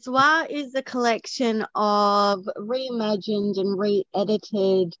Zwa is a collection of reimagined and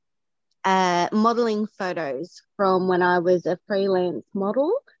re-edited modeling photos from when I was a freelance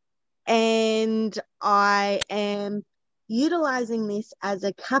model. And I am utilizing this as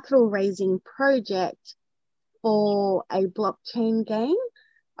a capital raising project for a blockchain game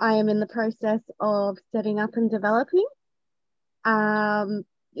I am in the process of setting up and developing.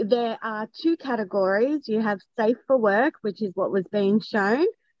 There are 2 categories. You have safe for work, which is what was being shown,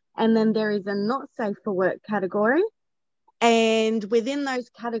 and then there is a not safe for work category. And within those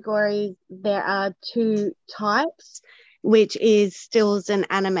categories, there are 2 types, which is stills and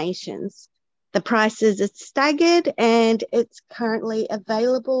animations. The prices are staggered, and it's currently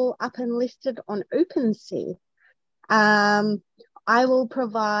available up and listed on OpenSea. I will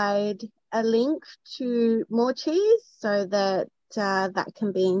provide a link to More Cheese so that that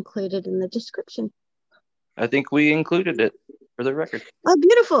can be included in the description. I think we included it for the record. Oh,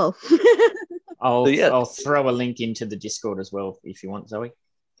 beautiful. I'll throw a link into the Discord as well if you want, Zoe.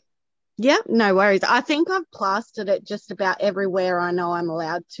 Yeah, no worries. I think I've plastered it just about everywhere I know I'm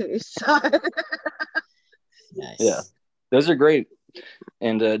allowed to. So Nice. Yeah, those are great.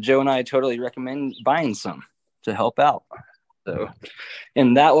 And Joe and I totally recommend buying some to help out. So,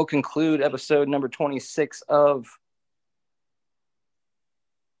 and that will conclude episode number 26 of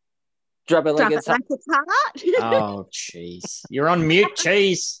Drop It Like It's Hot. Oh, jeez. You're on mute,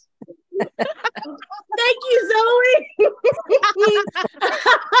 Cheese. Thank you, Zoe.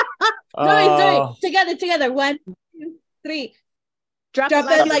 Zoe, together. 1, 2, 3. Drop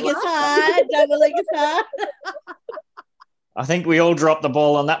it like it's hot. Drop it like it's hot. I think we all dropped the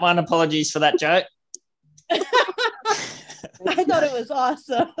ball on that one. Apologies for that joke. I thought it was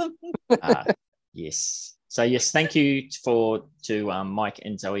awesome. Yes. So yes, thank you to Mike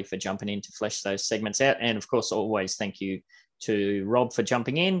and Zoe for jumping in to flesh those segments out, and of course, always thank you to Rob for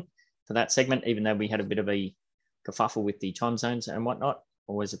jumping in for that segment. Even though we had a bit of a kerfuffle with the time zones and whatnot,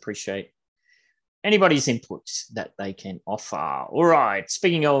 always appreciate anybody's input that they can offer. All right.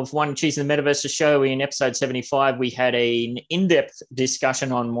 Speaking of One Cheese in the Metaverse show, in episode 75, we had an in-depth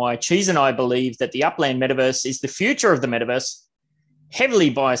discussion on why Cheese and I believe that the Upland metaverse is the future of the metaverse. Heavily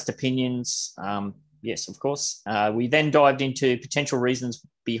biased opinions. Yes, of course. We then dived into potential reasons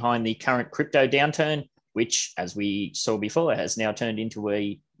behind the current crypto downturn, which, as we saw before, has now turned into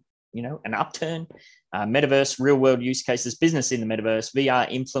an upturn. Metaverse, real-world use cases, business in the metaverse, VR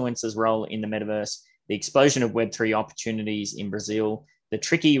influencers' role in the metaverse, the explosion of Web3 opportunities in Brazil, the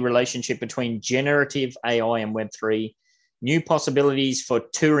tricky relationship between generative AI and Web3, new possibilities for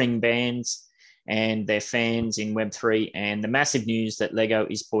touring bands and their fans in Web3, and the massive news that LEGO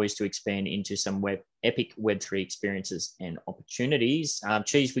is poised to expand into some epic Web3 experiences and opportunities.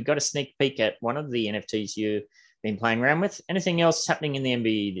 Cheese, we got a sneak peek at one of the NFTs you've been playing around with. Anything else happening in the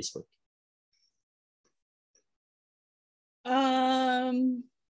MBE this week?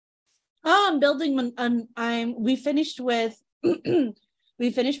 I'm building we finished with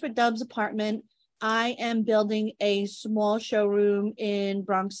Dub's apartment. I am building a small showroom in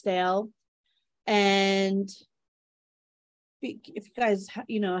Bronxdale, and if you guys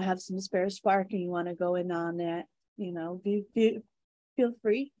have some spare spark and you want to go in on that, Feel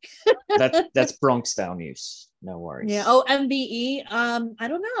free. That's Bronxdale news. No worries. Yeah. Oh, MVE. I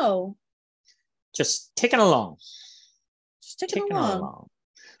don't know. Just ticking along. Just ticking along. All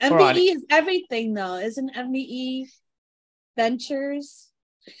MVE right. is everything, though. Isn't MVE Ventures?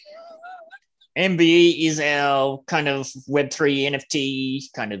 MVE is our kind of Web3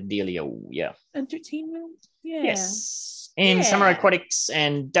 NFT kind of dealio. Yeah. Entertainment? Yeah. Yes. In Summer Aquatics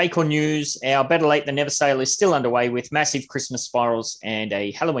and Decor News, our Better Late Than Never sale is still underway with massive Christmas spirals and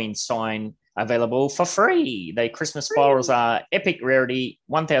a Halloween sign available for free. The Christmas spirals are epic rarity,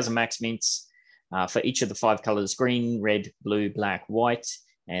 1,000 max mints for each of the 5 colors: green, red, blue, black, white.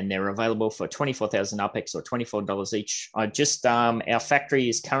 And they're available for 24,000 UPEX or $24 each. Our factory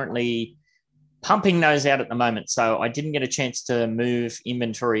is currently pumping those out at the moment. So I didn't get a chance to move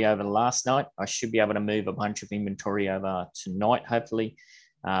inventory over last night. I should be able to move a bunch of inventory over tonight, hopefully.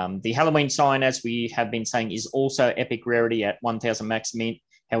 The Halloween sign, as we have been saying, is also epic rarity at 1,000 max mint.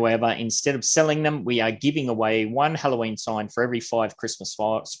 However, instead of selling them, we are giving away 1 Halloween sign for every 5 Christmas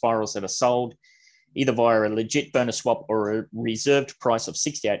spirals that are sold, either via a legit burner swap or a reserved price of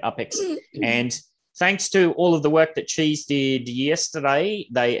 68 UPEX. And thanks to all of the work that Cheese did yesterday,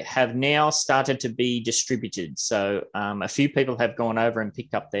 they have now started to be distributed. So a few people have gone over and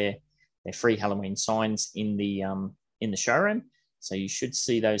picked up their free Halloween signs in the showroom. So you should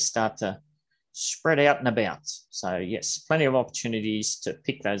see those start to spread out and about. So yes, plenty of opportunities to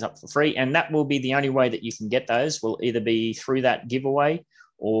pick those up for free. And that will be the only way that you can get those, will either be through that giveaway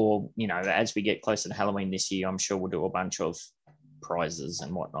or, as we get closer to Halloween this year, I'm sure we'll do a bunch of prizes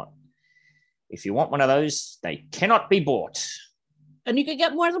and whatnot. If you want one of those, they cannot be bought. And you could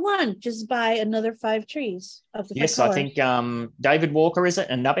get more than one. Just buy another 5 trees of the Yes, I think David Walker, is it,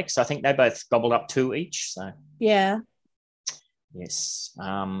 and Nubbix, I think they both gobbled up 2 each. So yeah. Yes.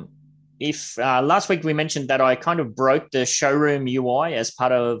 If last week we mentioned that I kind of broke the showroom UI as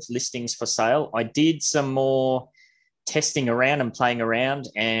part of listings for sale, I did some more testing around and playing around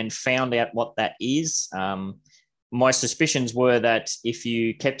and found out what that is. My suspicions were that if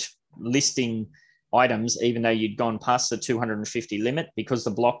you kept listing items, even though you'd gone past the 250 limit, because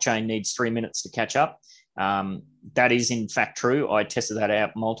the blockchain needs 3 minutes to catch up, that is in fact true. I tested that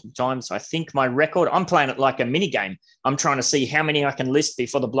out multiple times. I think my record, I'm playing it like a mini game. I'm trying to see how many I can list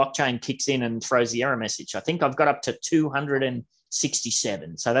before the blockchain kicks in and throws the error message. I think I've got up to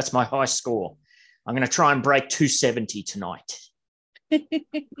 267. So that's my high score. I'm going to try and break 270 tonight.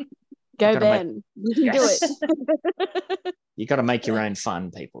 Go, Ben. You can do it. You got to make your own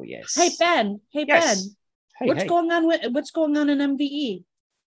fun, people. Yes. Hey, Ben. Yes. Ben. What's going on in MVE?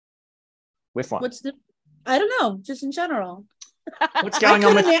 With what? I don't know, just in general. What's going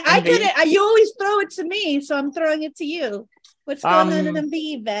on with MVE? You always throw it to me, so I'm throwing it to you. What's going on in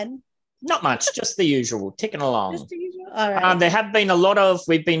MVE, Ben? Not much, just the usual, ticking along. Just the usual? All right. There have been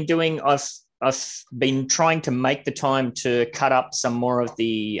I've been trying to make the time to cut up some more of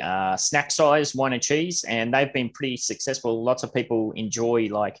the snack size wine and cheese, and they've been pretty successful. Lots of people enjoy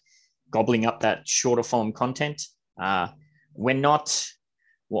gobbling up that shorter form content. We're not,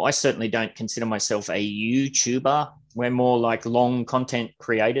 well, I certainly don't consider myself a YouTuber. We're more like long content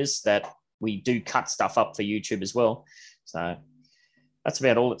creators that we do cut stuff up for YouTube as well. So that's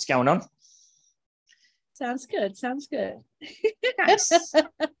about all that's going on. Sounds good. Nice.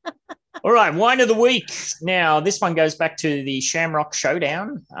 All right, wine of the week. Now, this one goes back to the Shamrock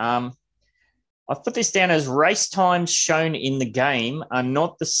Showdown. I've put this down as race times shown in the game are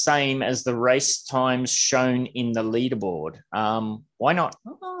not the same as the race times shown in the leaderboard. Why not?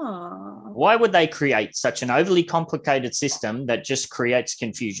 Oh. Why would they create such an overly complicated system that just creates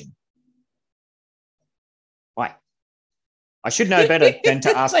confusion? Why? I should know better than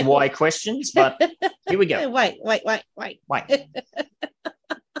to ask why questions, but here we go. Wait.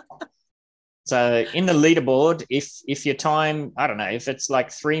 So in the leaderboard, if your time, I don't know, if it's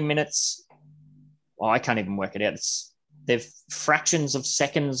like 3 minutes, well, I can't even work it out. They're fractions of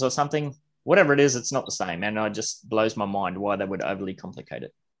seconds or something. Whatever it is, it's not the same. And it just blows my mind why they would overly complicate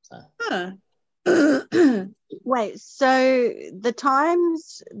it. So. Wait, so the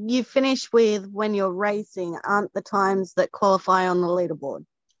times you finish with when you're racing aren't the times that qualify on the leaderboard?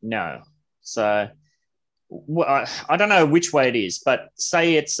 No. So I don't know which way it is, but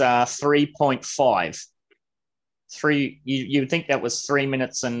say it's 3.5. You would think that was 3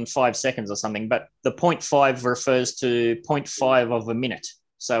 minutes and 5 seconds or something, but the 0.5 refers to 0.5 of a minute.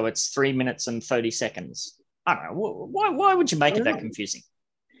 So it's 3 minutes and 30 seconds. I don't know. Why would you make it that confusing?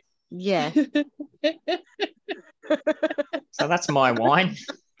 Yeah. So that's my wine.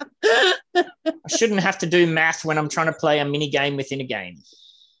 I shouldn't have to do math when I'm trying to play a mini game within a game.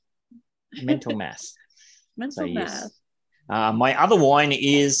 Mental math. Mental math. My other wine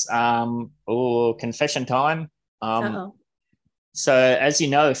is confession time. So as you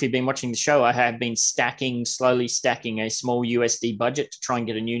know, if you've been watching the show, I have been slowly stacking a small USD budget to try and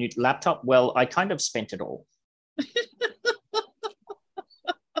get a new laptop. Well, I kind of spent it all.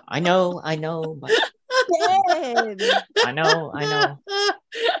 I know, but I know.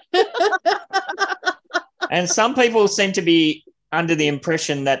 And some people seem to be under the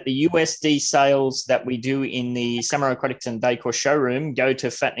impression that the USD sales that we do in the Samurai Aquatics and Decor showroom go to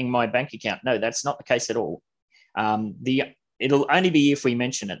fattening my bank account. No, that's not the case at all. It'll only be if we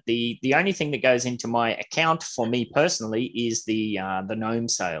mention it. The only thing that goes into my account for me personally is the gnome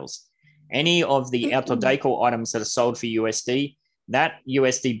sales. Any of the outdoor decor items that are sold for USD, that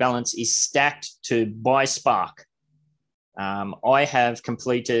USD balance is stacked to buy Spark. I have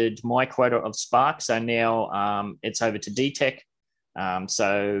completed my quota of Spark, so now it's over to DTech.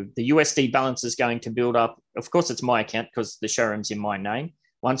 So the USD balance is going to build up. Of course, it's my account because the showroom's in my name.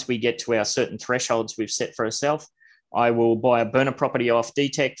 Once we get to our certain thresholds we've set for ourselves, I will buy a burner property off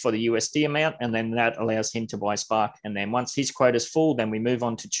DTech for the USD amount, and then that allows him to buy Spark. And then once his quota's full, then we move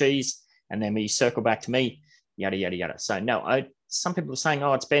on to cheese, and then we circle back to me, yada, yada, yada. So no, some people are saying,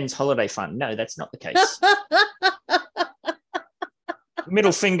 oh, it's Ben's holiday fund. No, that's not the case.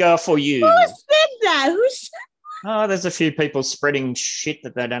 Middle finger for you. Who said that? Oh, there's a few people spreading shit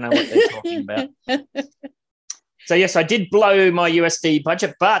that they don't know what they're talking about. So, yes, I did blow my USD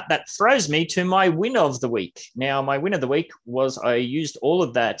budget, but that throws me to my win of the week. Now, my win of the week was I used all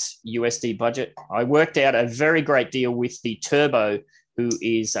of that USD budget. I worked out a very great deal with the Turbo, who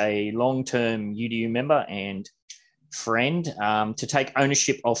is a long-term UDU member and friend, to take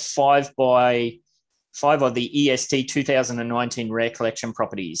ownership of five of the EST 2019 Rare Collection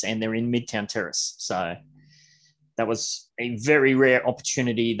properties, and they're in Midtown Terrace. So that was a very rare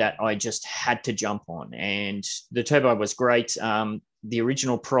opportunity that I just had to jump on. And the Turbo was great. The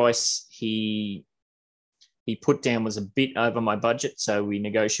original price he put down was a bit over my budget, so we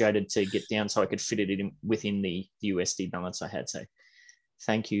negotiated to get down so I could fit it in within the USD balance I had. So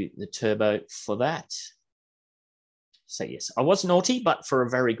thank you, the Turbo, for that. So yes, I was naughty, but for a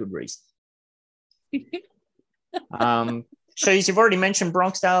very good reason. Cheese, you've already mentioned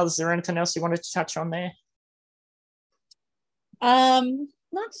Bronxdale. Is there anything else you wanted to touch on there?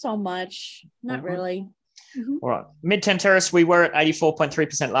 Not so much. Not really. Mm-hmm. All right. Midtown Terrace, we were at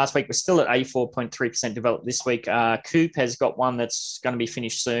 84.3% last week. We're still at 84.3% developed this week. Coop has got one that's going to be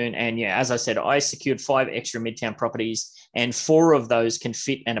finished soon. And yeah, as I said, I secured 5 extra Midtown properties, and 4 of those can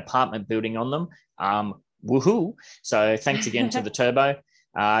fit an apartment building on them. Woohoo. So thanks again to the Turbo.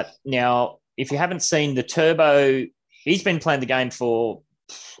 Now, if you haven't seen the Turbo, he's been playing the game for,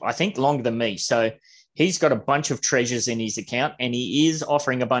 I think, longer than me. So he's got a bunch of treasures in his account, and he is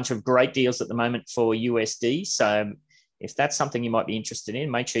offering a bunch of great deals at the moment for USD. So if that's something you might be interested in,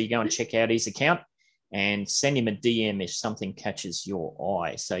 make sure you go and check out his account and send him a DM if something catches your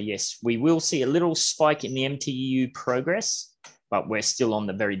eye. So yes, we will see a little spike in the MTU progress, but we're still on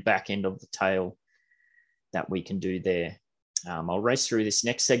the very back end of the tail that we can do there. I'll race through this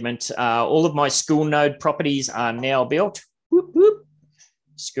next segment. All of my school node properties are now built. Whoop, whoop.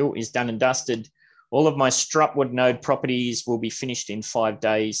 School is done and dusted. All of my Strutwood node properties will be finished in 5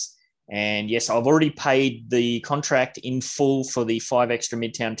 days. And yes, I've already paid the contract in full for the 5 extra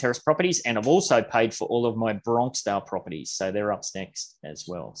Midtown Terrace properties. And I've also paid for all of my Bronxdale properties. So they're up next as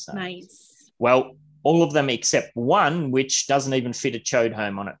well. So, nice. Well, all of them except one, which doesn't even fit a chode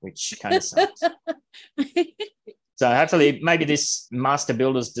home on it, which kind of sucks. So hopefully maybe this Master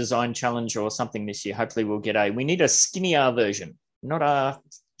Builders Design Challenge or something this year, hopefully we'll get we need a skinnier version, not a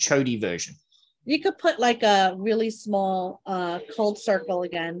chody version. You could put like a really small cold circle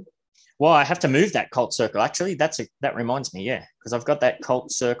again. Well, I have to move that cult circle. Actually, that reminds me, yeah, because I've got that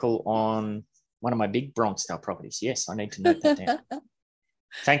cult circle on one of my big Bronxdale properties. Yes, I need to note that down.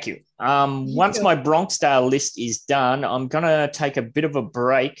 Thank you. Once my Bronxdale list is done, I'm going to take a bit of a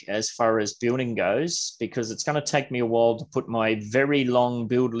break as far as building goes, because it's going to take me a while to put my very long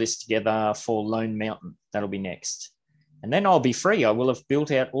build list together for Lone Mountain. That'll be next. And then I'll be free. I will have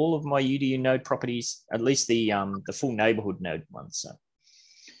built out all of my UDU node properties, at least the full neighborhood node ones. So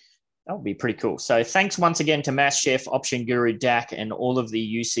that'll be pretty cool. So thanks once again to Mass Chef, Option Guru, Dak, and all of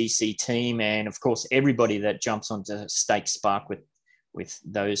the UCC team. And of course, everybody that jumps onto Stake Spark with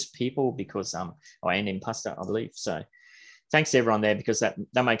those people, because and Impasta, I believe. So thanks to everyone there, because that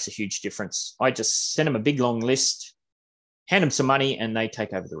makes a huge difference. I just send them a big long list, hand them some money, and they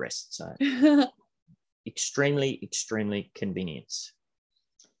take over the rest. So extremely, extremely convenient.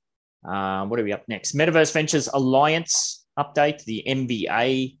 What are we up next? Metaverse Ventures Alliance update. The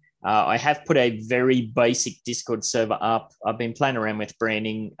MBA I have put a very basic Discord server up. I've been playing around with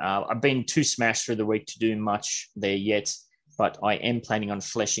branding. I've been too smashed through the week to do much there yet, but I am planning on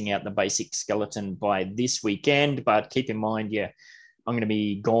fleshing out the basic skeleton by this weekend. But keep in mind, I'm going to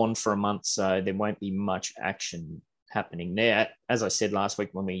be gone for a month, so there won't be much action happening there. As I said last week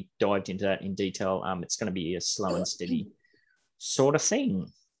when we dived into that in detail, it's going to be a slow and steady sort of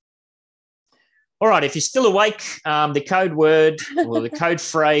thing. All right, if you're still awake, the code word or the code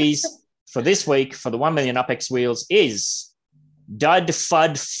phrase for this week for the 1 million UpX wheels is dud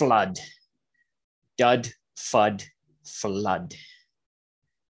fud flood. Dud fud flood.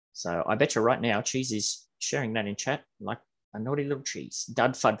 So I bet you right now Cheese is sharing that in chat like a naughty little cheese.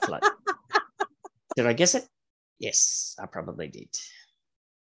 Dud fud flood. Did I guess it? Yes, I probably did.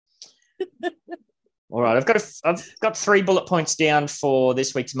 All right, I've got 3 bullet points down for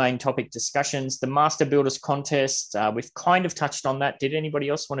this week's main topic discussions. The Master Builders Contest, we've kind of touched on that. Did anybody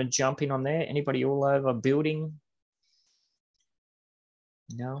else want to jump in on there? Anybody all over building?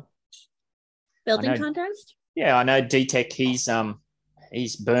 No? Building contest? Yeah, I know D-Tech, he's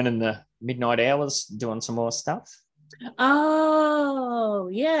burning the midnight hours doing some more stuff. Oh,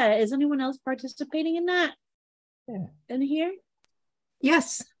 yeah. Is anyone else participating in that? Yeah. In here?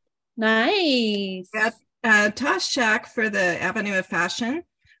 Yes. Nice. Tosh Shack for the Avenue of Fashion.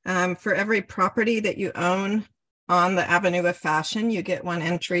 For every property that you own on the Avenue of Fashion, you get 1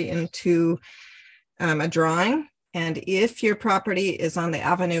 entry into a drawing. And if your property is on the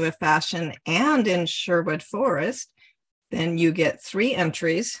Avenue of Fashion and in Sherwood Forest, then you get 3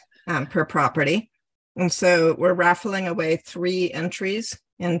 entries per property. And so we're raffling away 3 entries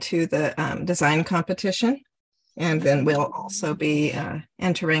into the design competition. And then we'll also be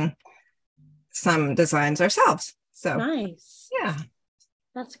entering some designs ourselves. So nice. Yeah.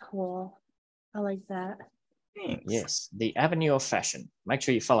 That's cool. I like that. Thanks. Yes, the Avenue of Fashion. Make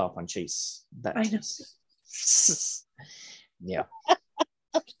sure you follow up on Cheese. I know. Yeah.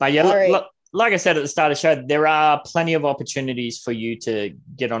 But yeah, like I said at the start of the show, there are plenty of opportunities for you to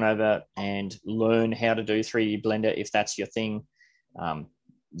get on over and learn how to do 3D Blender if that's your thing.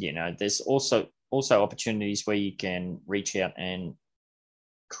 There's also opportunities where you can reach out and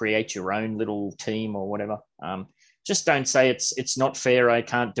create your own little team or whatever. Just don't say it's not fair, I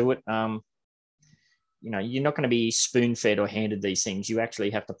can't do it. You're not going to be spoon-fed or handed these things. You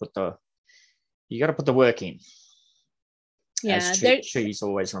actually have to put the work in. Yeah, as Cheese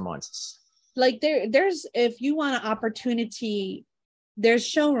always reminds us. Like there's if you want an opportunity, there's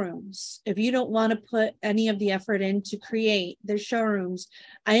showrooms. If you don't want to put any of the effort in to create, there's showrooms.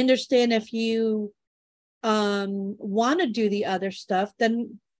 I understand if you want to do the other stuff,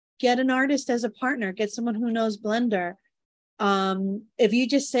 then get an artist as a partner, get someone who knows Blender. If you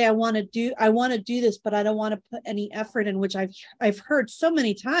just say I want to do this, but I don't want to put any effort in, which I've heard so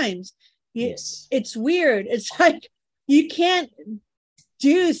many times. Yes, it's weird. It's like you can't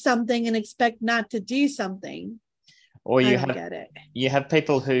do something and expect not to do something. Or you have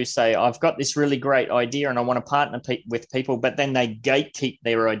people who say, I've got this really great idea and I want to partner with people, but then they gatekeep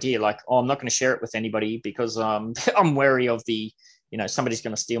their idea. Like, I'm not going to share it with anybody because I'm wary of somebody's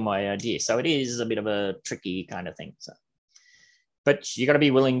going to steal my idea. So it is a bit of a tricky kind of thing. So, but you got to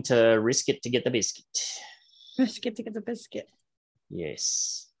be willing to risk it to get the biscuit. Risk it to get the biscuit.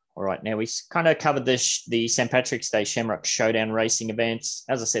 Yes. All right. Now we kind of covered the St. Patrick's Day Shamrock Showdown racing events.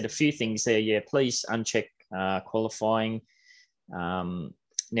 As I said, a few things there. Yeah, please uncheck qualifying. Now,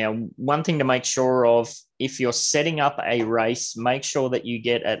 one thing to make sure of, if you're setting up a race, make sure that you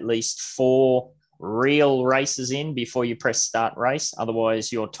get at least 4 real races in before you press start race.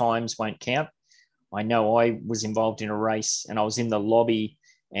 Otherwise, your times won't count. I know I was involved in a race and I was in the lobby,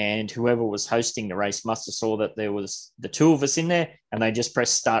 and whoever was hosting the race must have saw that there was the 2 of us in there and they just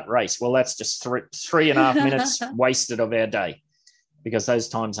pressed start race. Well, that's just 3.5 minutes wasted of our day because those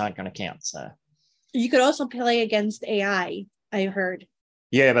times aren't going to count. So you could also play against AI, I heard.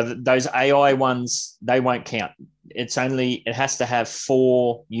 Yeah, but those AI ones, they won't count. It has to have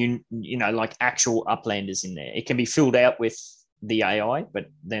 4, like actual Uplanders in there. It can be filled out with the AI, but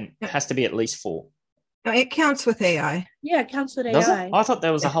then it has to be at least 4. No, it counts with AI. Yeah, it counts with Does AI. it? I thought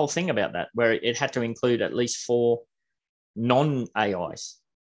there was a whole thing about that where it had to include at least 4 non-AIs.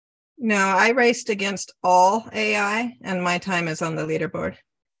 No, I raced against all AI and my time is on the leaderboard.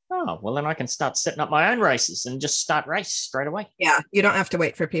 Oh, well, then I can start setting up my own races and just start race straight away. Yeah, you don't have to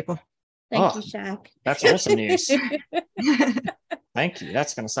wait for people. Thank you, Shaq. That's awesome news. Thank you.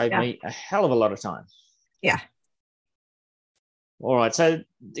 That's going to save me a hell of a lot of time. Yeah. All right. So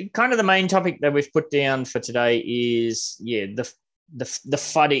kind of the main topic that we've put down for today is, the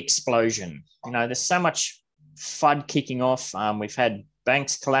FUD explosion. There's so much FUD kicking off. We've had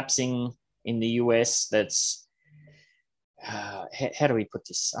banks collapsing in the US. That's how do we put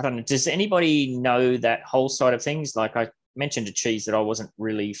this? I don't know. Does anybody know that whole side of things? Like I mentioned to Cheese that I wasn't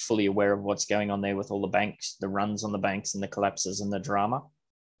really fully aware of what's going on there with all the banks, the runs on the banks and the collapses and the drama.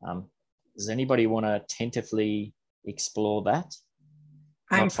 Does anybody want to tentatively explore that?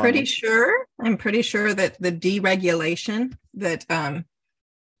 I'm pretty sure that the deregulation that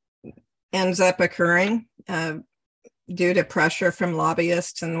ends up occurring due to pressure from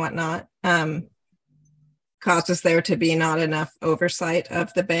lobbyists and whatnot causes there to be not enough oversight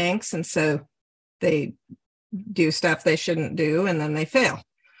of the banks. And so they do stuff they shouldn't do and then they fail.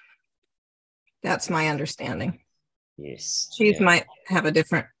 That's my understanding. Yes. Cheese might have a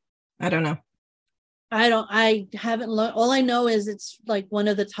different, I don't know. I haven't looked. All I know is it's like one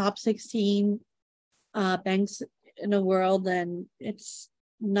of the top 16 banks in the world, and it's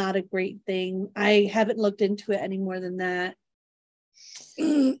not a great thing. I haven't looked into it any more than that.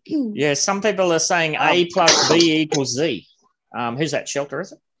 Yeah, some people are saying A plus B equals Z. Who's that? Shelter,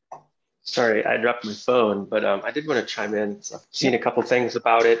 is it? Sorry, I dropped my phone, but I did want to chime in. I've seen a couple things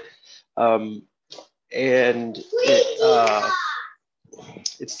about it. And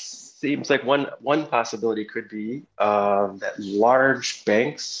it seems like one possibility could be that large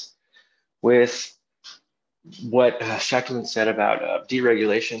banks, with what Jacqueline said about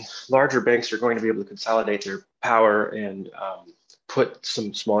deregulation, larger banks are going to be able to consolidate their power and put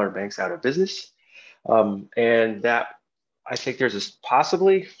some smaller banks out of business. And that, I think there's this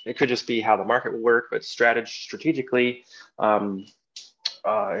possibly, it could just be how the market will work, but strategically,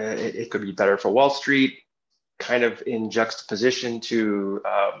 it could be better for Wall Street, kind of in juxtaposition to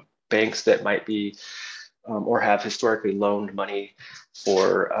banks that might be or have historically loaned money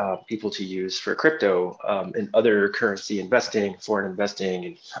for people to use for crypto and other currency investing, foreign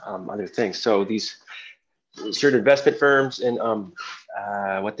investing, and other things. So these certain investment firms and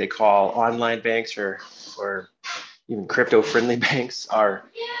what they call online banks or even crypto-friendly banks are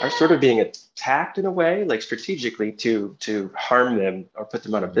sort of being attacked in a way, like strategically to harm them or put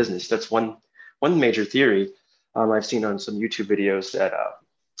them out of business. That's one major theory I've seen on some YouTube videos that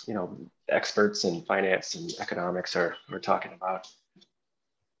experts in finance and economics are talking about.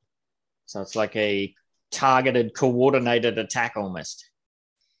 So it's like a targeted, coordinated attack almost.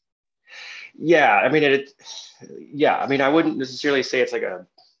 Yeah, I mean I wouldn't necessarily say it's like a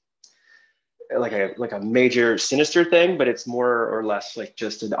major sinister thing, but it's more or less like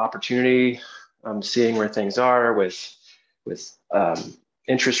just an opportunity, seeing where things are with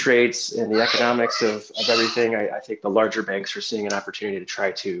interest rates and the economics of everything. I think the larger banks are seeing an opportunity to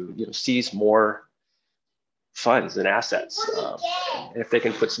try to seize more funds and assets. And if they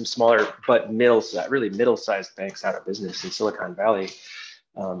can put some smaller but middle-sized banks out of business in Silicon Valley,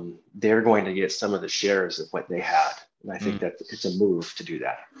 they're going to get some of the shares of what they had. And I think that it's a move to do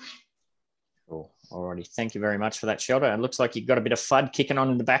that. Cool. Alrighty. Thank you very much for that, Shelter. It looks like you've got a bit of FUD kicking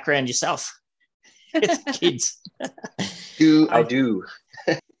on in the background yourself. It's kids. I do.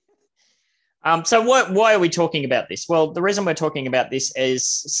 So why are we talking about this? Well, the reason we're talking about this is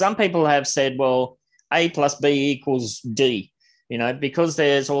some people have said, well, A plus B equals D, because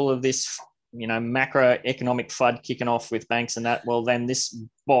there's all of this, macroeconomic FUD kicking off with banks and that. Well, then this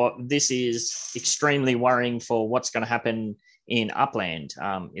is extremely worrying for what's going to happen in Upland.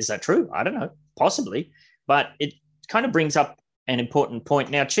 Is that true? I don't know, possibly, but it kind of brings up an important point.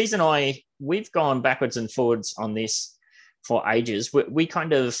 Now, Cheese and I, we've gone backwards and forwards on this for ages.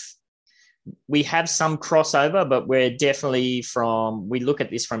 We have some crossover, but we're definitely we look at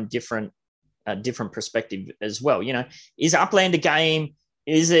this from different perspective as well. Is Upland a game?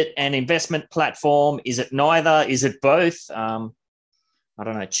 Is it an investment platform? Is it neither? Is it both? I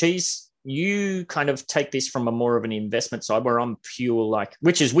don't know. Cheese, you kind of take this from a more of an investment side, where I'm pure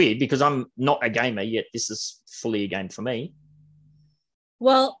which is weird because I'm not a gamer yet. This is fully a game for me.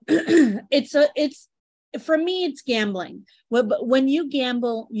 Well, for me, it's gambling. When you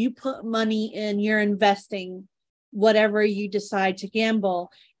gamble, you put money in, you're investing whatever you decide to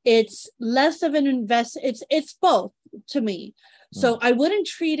gamble. It's less of an it's both to me. So I wouldn't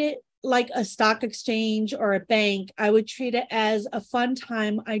treat it like a stock exchange or a bank. I would treat it as a fun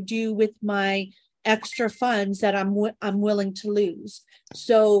time I do with my extra funds that I'm willing to lose.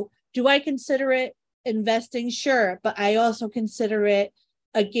 So do I consider it investing? Sure. But I also consider it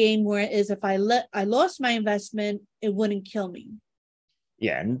a game where it is, if I lost my investment, it wouldn't kill me.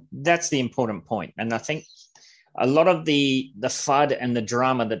 Yeah, and that's the important point. And I think a lot of the FUD and the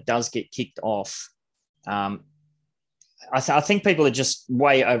drama that does get kicked off, I think people are just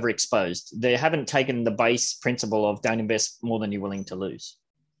way overexposed. They haven't taken the base principle of don't invest more than you're willing to lose.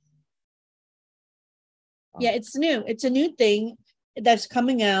 Yeah, it's new. It's a new thing. that's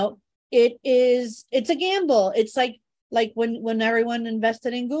coming out. It's a gamble. It's like when everyone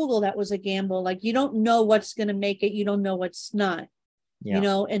invested in Google, that was a gamble. Like, you don't know what's going to make it. You don't know what's not. Yeah. You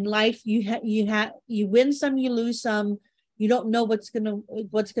know, in life, you win some, you lose some. You don't know what's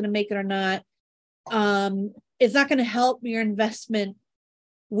gonna make it or not. It's not going to help your investment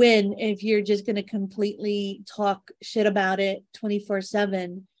win if you're just going to completely talk shit about it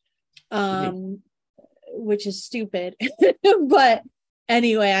 24/7, which is stupid. But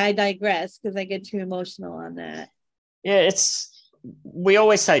anyway, I digress because I get too emotional on that. Yeah, we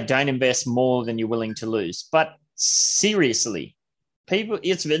always say don't invest more than you're willing to lose, but seriously, people,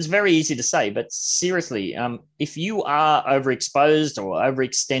 it's very easy to say, but seriously, if you are overexposed or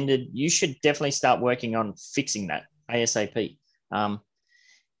overextended, you should definitely start working on fixing that ASAP.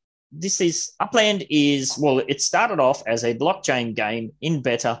 Upland it started off as a blockchain game in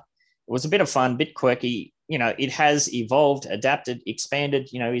beta. It was a bit of fun, a bit quirky. You know, it has evolved, adapted, expanded.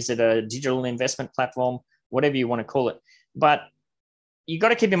 You know, is it a digital investment platform? Whatever you want to call it. But you got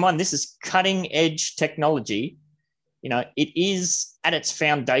to keep in mind, this is cutting edge technology. You know, it is at its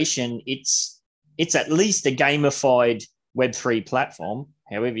foundation. It's at least a gamified Web3 platform,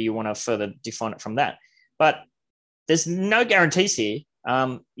 however you want to further define it from that. But there's no guarantees here.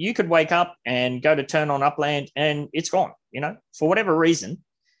 You could wake up and go to turn on Upland and it's gone, you know, for whatever reason.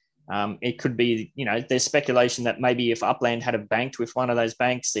 It could be, you know, there's speculation that maybe if Upland had a banked with one of those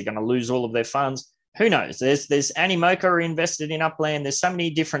banks, they're going to lose all of their funds. Who knows? There's Animoca invested in Upland. There's so many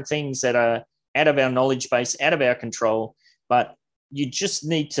different things that are out of our knowledge base, out of our control. But you just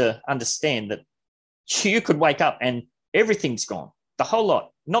need to understand that you could wake up and everything's gone, the whole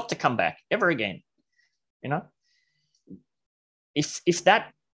lot, not to come back ever again. You know, if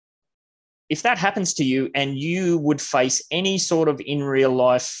that happens to you and you would face any sort of in real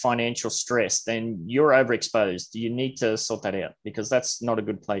life financial stress, then you're overexposed. You need to sort that out because that's not a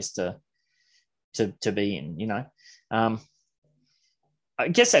good place to be in, you know. I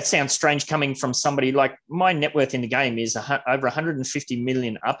guess that sounds strange coming from somebody like my net worth in the game is over 150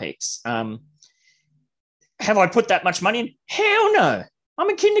 million UPEX. Have I put that much money in? Hell no. I'm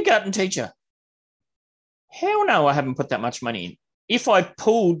a kindergarten teacher. Hell no, I haven't put that much money in. If I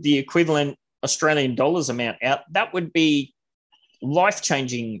pulled the equivalent Australian dollars amount out, that would be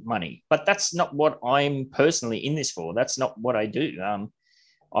life-changing money. But that's not what I'm personally in this for. That's not what I do.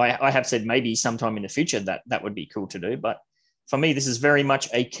 I have said maybe sometime in the future that would be cool to do. But for me, this is very much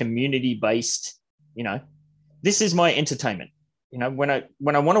a community-based, you know, this is my entertainment. You know, when I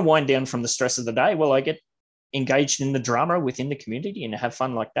want to wind down from the stress of the day, well, I get engaged in the drama within the community and have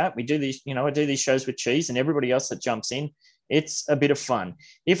fun like that. We do these, you know, I do these shows with Cheese and everybody else that jumps in. It's a bit of fun.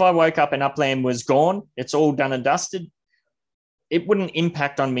 If I woke up and Upland was gone, it's all done and dusted, it wouldn't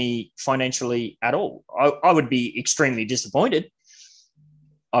impact on me financially at all. I would be extremely disappointed.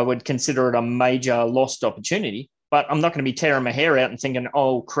 I would consider it a major lost opportunity, but I'm not going to be tearing my hair out and thinking,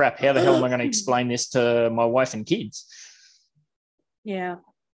 oh, crap, how the hell am I going to explain this to my wife and kids? Yeah.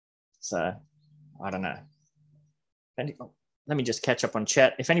 So, I don't know. Let me just catch up on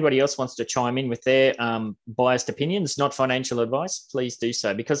chat. If anybody else wants to chime in with their biased opinions, not financial advice, please do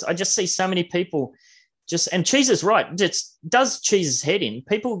so, because I just see so many people and Cheese is right, just does Cheese's head in.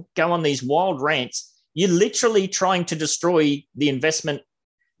 People go on these wild rants. You're literally trying to destroy the investment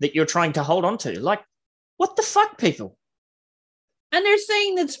that you're trying to hold on to. Like, what the fuck, people? And they're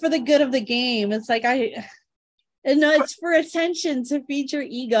saying it's for the good of the game. It's like, no, it's for attention, to feed your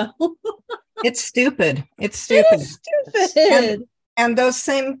ego. It's stupid. It's stupid. It is stupid. And those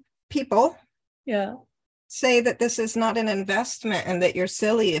same people say that this is not an investment and that you're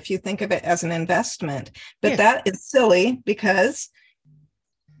silly if you think of it as an investment. But that is silly because,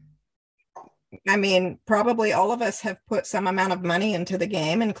 I mean, probably all of us have put some amount of money into the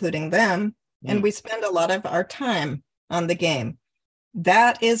game, including them, and we spend a lot of our time on the game.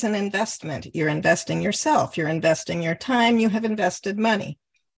 That is an investment. You're investing yourself. You're investing your time. You have invested money.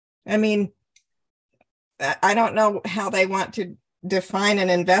 I mean, I don't know how they want to define an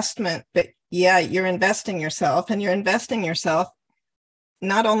investment, but yeah, you're investing yourself, and you're investing yourself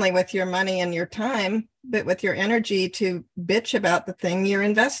not only with your money and your time, but with your energy to bitch about the thing you're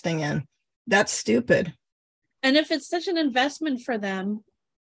investing in. That's stupid. And if it's such an investment for them,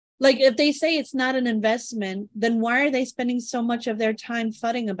 like if they say it's not an investment, then why are they spending so much of their time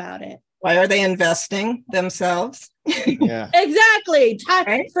fudding about it? Why are they investing themselves? Yeah, exactly. Time,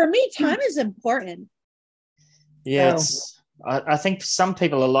 right? For me, time is important. Yeah, I think some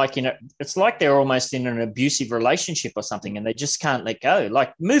people are like, you know, it's like they're almost in an abusive relationship or something, and they just can't let go.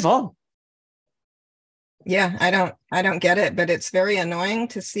 Like, move on. Yeah, I don't get it, but it's very annoying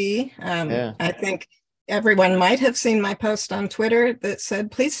to see. I think everyone might have seen my post on Twitter that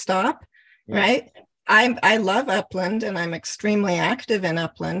said, please stop, Yeah. right? I love Upland and I'm extremely active in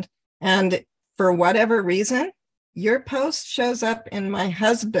Upland. And for whatever reason, your post shows up in my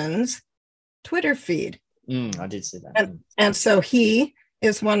husband's Twitter feed. I did see that. And so he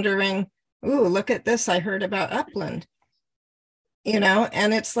is wondering, ooh, look at this. I heard about Upland,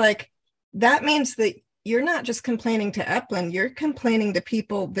 and it's like, that means that you're not just complaining to Upland, you're complaining to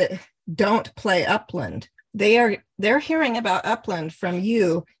people that don't play Upland. They're hearing about Upland from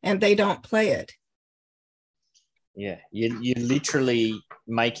you and they don't play it. Yeah, you're literally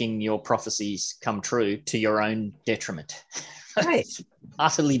making your prophecies come true to your own detriment. Right.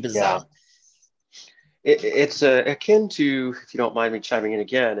 Utterly bizarre. Yeah. It's akin to, if you don't mind me chiming in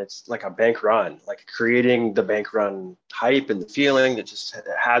again, it's like a bank run, like creating the bank run hype and the feeling that just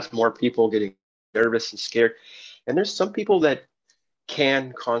has more people getting nervous and scared. And there's some people that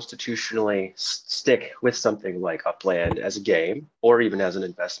can constitutionally stick with something like Upland as a game or even as an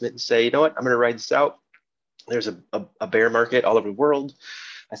investment and say, you know what, I'm going to ride this out. There's a bear market all over the world.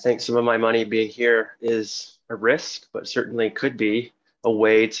 I think some of my money being here is a risk, but certainly could be a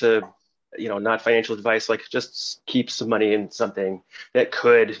way to, not financial advice, like just keep some money in something that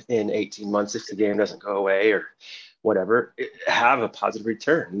could, in 18 months, if the game doesn't go away or whatever, have a positive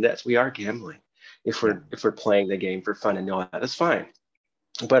return. And we are gambling. If we're playing the game for fun and all that, that's fine.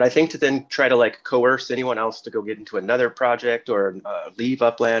 But I think to then try to like coerce anyone else to go get into another project or leave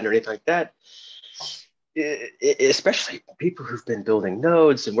Upland or anything like that, especially people who've been building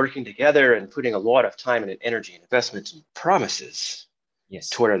nodes and working together and putting a lot of time and energy and investment and promises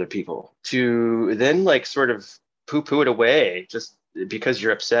toward other people, to then like sort of poo-poo it away just because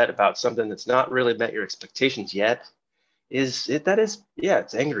you're upset about something that's not really met your expectations yet, it's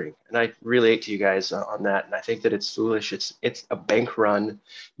angering. And I relate to you guys on that. And I think that it's foolish. It's a bank run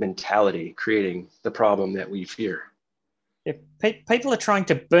mentality creating the problem that we fear. Yeah, people are trying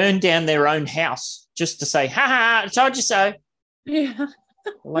to burn down their own house just to say, ha ha, I told you so. Yeah.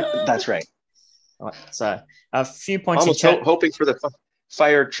 That's right. So a few points almost in chat. Hoping for the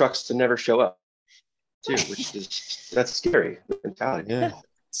fire trucks to never show up too, that's scary mentality. Yeah,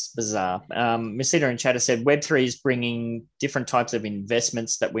 it's bizarre. Miss Ida in chat has said Web3 is bringing different types of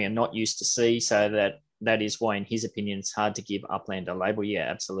investments that we are not used to see, so that is why, in his opinion, it's hard to give Upland a label. Yeah,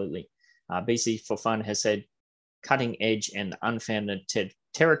 absolutely. BC for Fun has said cutting edge and unfounded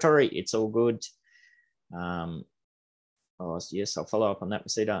territory. It's all good. Yes, I'll follow up on that,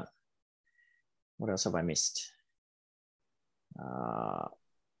 Miss Ida. What else have I missed?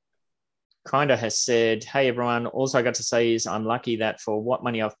 Kinda has said, hey everyone, all I got to say is I'm lucky that for what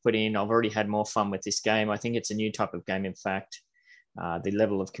money I've put in, I've already had more fun with this game. I think it's a new type of game, in fact. The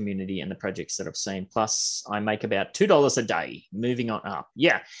level of community and the projects that I've seen. Plus, I make about $2 a day, moving on up.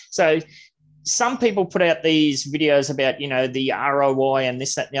 Yeah, so some people put out these videos about, the ROI and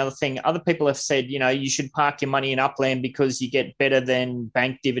this, that, and the other thing. Other people have said, you should park your money in Upland because you get better than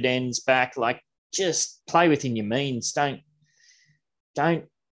bank dividends back. Like, just play within your means. Don't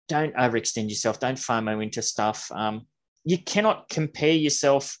overextend yourself. Don't FOMO into stuff. You cannot compare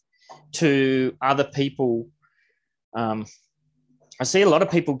yourself to other people. I see a lot of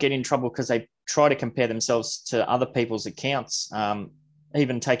people get in trouble because they try to compare themselves to other people's accounts.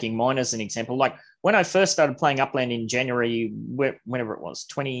 Even taking mine as an example, like when I first started playing Upland in January, whenever it was,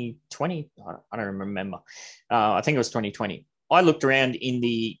 2020, I don't remember. I think it was 2020. I looked around in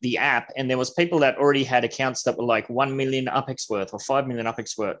the app and there was people that already had accounts that were like 1 million UPEX worth or 5 million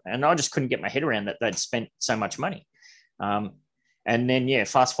UPEX worth. And I just couldn't get my head around that they'd spent so much money. And then,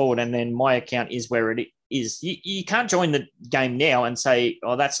 fast forward. And then my account is where it is. You can't join the game now and say,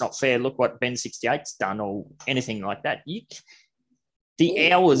 oh, that's not fair. Look what Ben68's done or anything like that.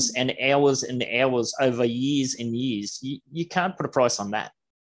 The hours and hours and hours over years and years, you can't put a price on that.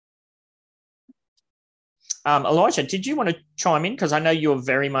 Elijah, did you want to chime in? Because I know you're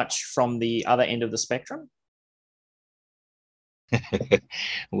very much from the other end of the spectrum.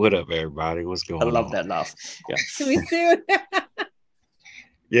 What up, everybody? What's going on? I love that laugh. Yeah. Me too.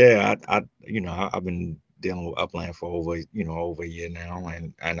 Yeah, I've been dealing with Upland for over a year now,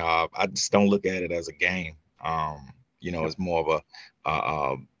 and I just don't look at it as a game. It's more of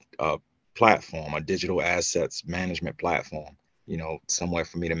a platform, a digital assets management platform. Somewhere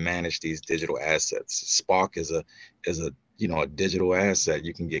for me to manage these digital assets. Spark is a digital asset.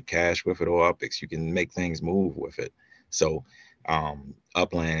 You can get cash with it or UPEX. You can make things move with it. So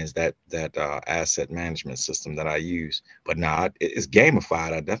Upland is that asset management system that I use. But now it's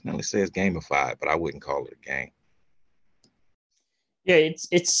gamified. I definitely say it's gamified, but I wouldn't call it a game. Yeah,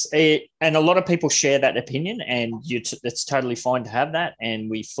 and a lot of people share that opinion, and it's totally fine to have that, and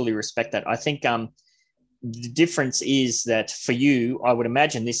we fully respect that. I think the difference is that for you, I would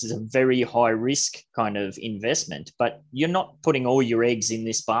imagine this is a very high risk kind of investment, but you're not putting all your eggs in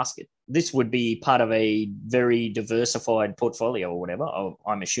this basket. This would be part of a very diversified portfolio or whatever,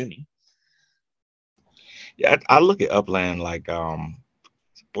 I'm assuming. Yeah, I look at Upland like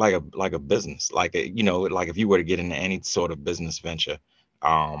a business, like like if you were to get into any sort of business venture,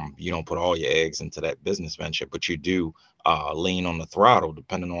 you don't put all your eggs into that business venture, but you do lean on the throttle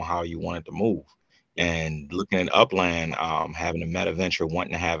depending on how you want it to move. And looking at Upland, having a meta venture,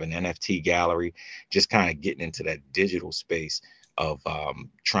 wanting to have an NFT gallery, just kind of getting into that digital space of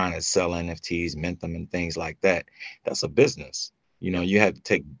trying to sell NFTs, mint them, and things like that. That's a business. You have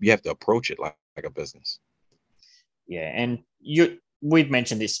to approach it like a business. Yeah, and we've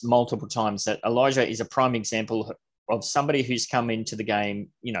mentioned this multiple times that Elijah is a prime example of somebody who's come into the game,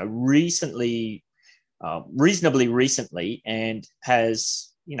 reasonably, and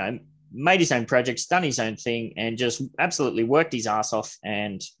has, made his own projects, done his own thing, and just absolutely worked his ass off.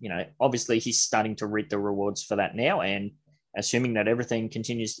 And, obviously he's starting to reap the rewards for that now, and assuming that everything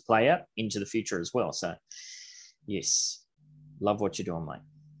continues to play out into the future as well. So, yes, love what you're doing, mate.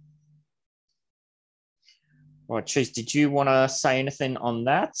 Right, Cheese, did you want to say anything on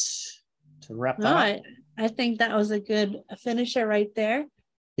that to wrap that up? I think that was a good finisher right there.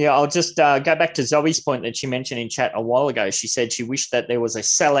 Yeah, I'll just go back to Zoe's point that she mentioned in chat a while ago. She said she wished that there was a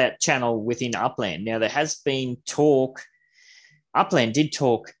sellout channel within Upland. Now, there has been talk, Upland did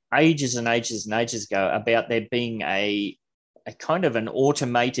talk ages and ages and ages ago about there being a kind of an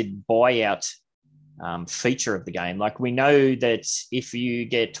automated buyout feature of the game. Like, we know that if you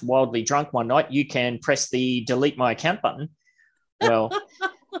get wildly drunk one night, you can press the delete my account button. Well,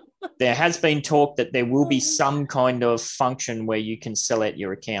 there has been talk that there will be some kind of function where you can sell out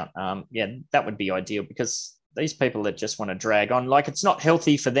your account. That would be ideal, because these people that just want to drag on, like, it's not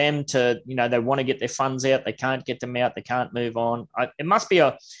healthy for them to, they want to get their funds out. They can't get them out. They can't move on. It must be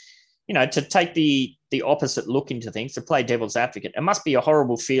to take the opposite look into things, to play devil's advocate. It must be a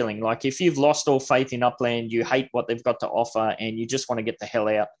horrible feeling. Like, if you've lost all faith in Upland, you hate what they've got to offer, and you just want to get the hell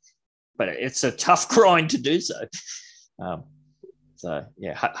out. But it's a tough grind to do so. So,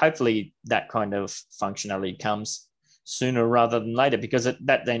 yeah, hopefully that kind of functionality comes sooner rather than later, because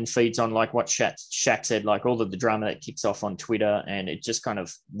that then feeds on, like what Shaq said, like all of the drama that kicks off on Twitter, and it just kind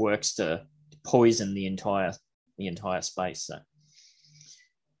of works to poison the entire space. So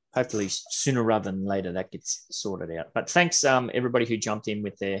hopefully sooner rather than later that gets sorted out. But thanks, everybody who jumped in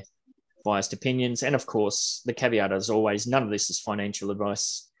with their biased opinions. And, of course, the caveat, as always, none of this is financial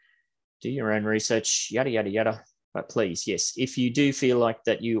advice. Do your own research, yada, yada, yada. But please, yes, if you do feel like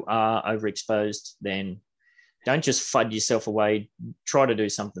that you are overexposed, then don't just FUD yourself away. Try to do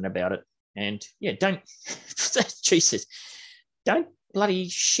something about it. And, don't, Jesus, don't bloody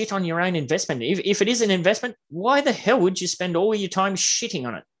shit on your own investment. If it is an investment, why the hell would you spend all your time shitting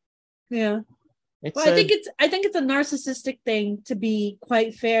on it? Yeah. I think it's a narcissistic thing, to be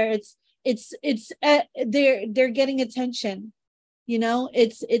quite fair. They're getting attention.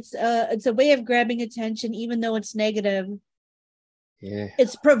 It's a way of grabbing attention, even though it's negative. Yeah.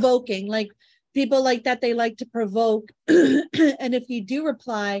 It's provoking. Like, people like that, they like to provoke. And if you do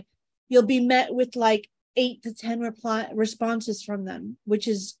reply, you'll be met with like 8 to 10 responses from them, which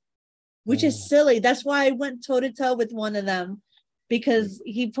is silly. That's why I went toe to toe with one of them, because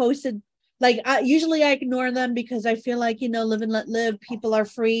he posted, like, usually I ignore them because I feel like, live and let live. People are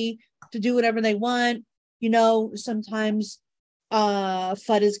free to do whatever they want. Sometimes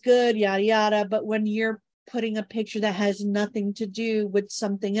FUD is good, yada, yada. But when you're putting a picture that has nothing to do with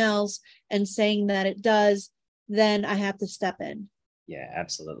something else and saying that it does, then I have to step in. Yeah,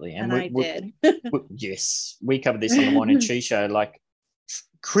 absolutely. And I did. Yes, we covered this on the Wine and Cheese show. Like,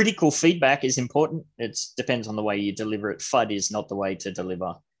 critical feedback is important. It depends on the way you deliver it. FUD is not the way to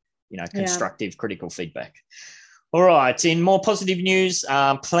deliver, constructive critical feedback. All right. In more positive news,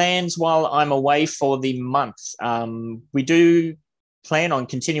 plans while I'm away for the month. We do plan on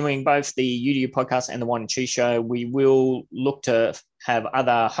continuing both the UDU podcast and the Wine and Cheese show. We will look to have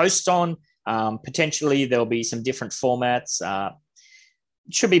other hosts on. Potentially, there'll be some different formats.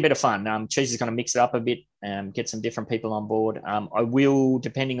 It should be a bit of fun. Cheese is going to mix it up a bit and get some different people on board. I will,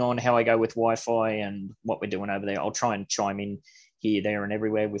 depending on how I go with Wi-Fi and what we're doing over there, I'll try and chime in here, there, and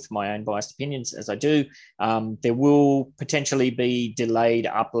everywhere with my own biased opinions as I do. There will potentially be delayed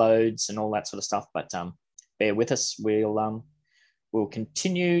uploads and all that sort of stuff, but bear with us. We'll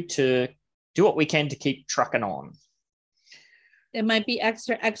continue to do what we can to keep trucking on. It might be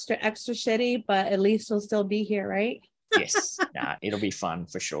extra shitty, but at least we'll still be here, right? Yes, it'll be fun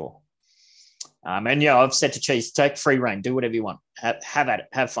for sure. And I've said to Cheese, take free reign, do whatever you want, have at it,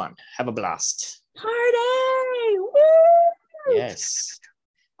 have fun, have a blast. Party! Woo! Yes.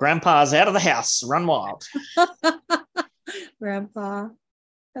 Grandpa's out of the house. Run wild. Grandpa.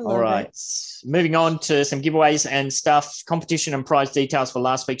 I love All right. it. Moving on to some giveaways and stuff. Competition and prize details for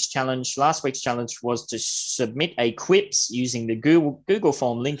last week's challenge. Last week's challenge was to submit a quips using the Google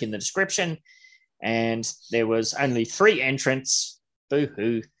form link in the description. And there was only 3 entrants.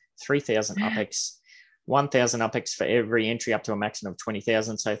 Boo-hoo. 3,000 UPEX. 1,000 UPEX for every entry up to a maximum of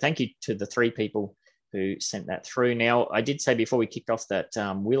 20,000. So thank you to the 3 people who sent that through. Now, I did say before we kicked off that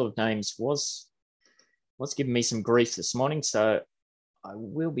Wheel of Names was giving me some grief this morning. So I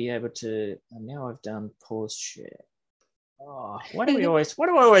will be able to. Now I've done pause share. Oh, why do I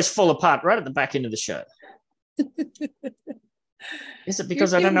always fall apart right at the back end of the show? Is it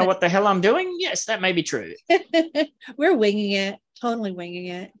because I don't know what the hell I'm doing? Yes, that may be true. We're winging it. Totally winging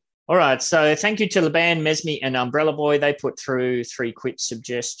it. All right. So thank you to Laban, Mesme, and Umbrella Boy. They put through 3 quip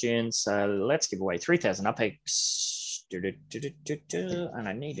suggestions. So let's give away 3,000 UPEX. And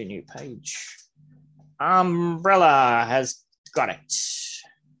I need a new page. Umbrella has got it.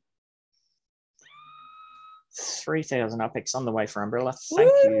 3,000 UPEX on the way for Umbrella.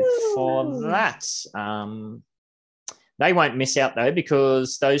 Thank you for that. They won't miss out, though,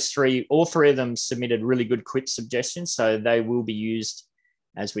 because all three of them submitted really good quip suggestions. So they will be used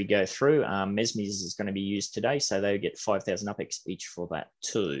as we go through. Mesme's is going to be used today, so they get 5,000 UPEX each for that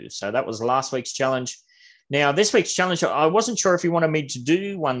too. So that was last week's challenge. Now, this week's challenge, I wasn't sure if you wanted me to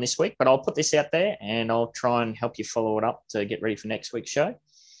do one this week, but I'll put this out there and I'll try and help you follow it up to get ready for next week's show.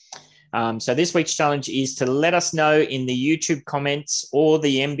 So this week's challenge is to let us know in the YouTube comments or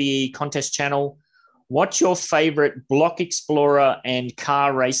the MBE contest channel what your favorite block explorer and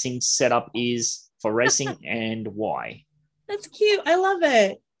car racing setup is for racing and why. That's cute. I love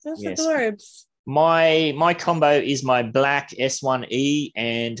it. That's adorbs. My combo is my black S1E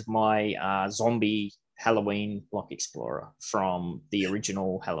and my zombie Halloween block explorer from the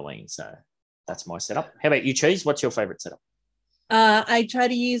original Halloween. So that's my setup. How about you, Cheese? What's your favorite setup? I try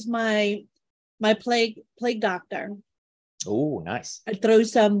to use my plague doctor. Oh, nice. I throw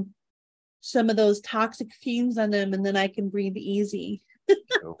some of those toxic fumes on them, and then I can breathe easy.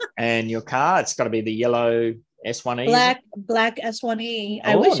 Cool. And your car, it's got to be the yellow S1E. Black S1E. Oh,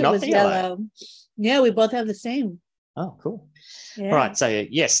 I wish it not was the yellow. Yeah, we both have the same. Oh, cool. Yeah. All right. So,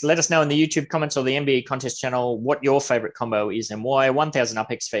 yes, let us know in the YouTube comments or the MBE contest channel what your favorite combo is and why. 1,000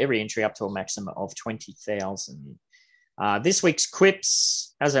 UPEX for every entry up to a maximum of 20,000. This week's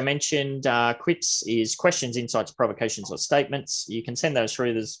quips, as I mentioned, quips is questions, insights, provocations, or statements. You can send those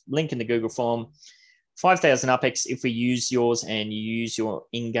through. There's a link in the Google form. 5,000 UPEX if we use yours and you use your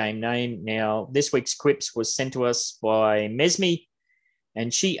in-game name. Now, this week's quips was sent to us by Mesme,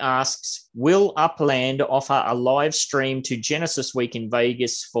 and she asks, will Upland offer a live stream to Genesis Week in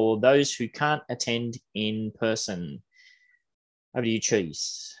Vegas for those who can't attend in person? Over to you,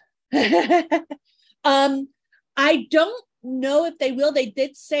 Cheese. I don't know if they will. They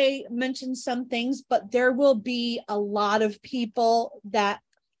did mention some things, but there will be a lot of people that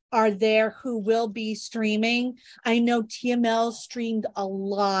are there who will be streaming. I know TML streamed a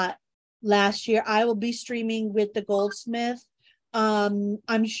lot last year. I will be streaming with the Goldsmith.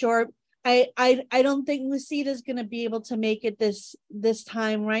 I'm sure. I don't think Musita is going to be able to make it this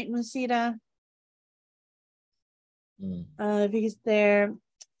time, right, Musita? If he's there,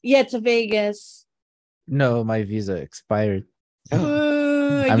 yeah, to Vegas. No, my visa expired.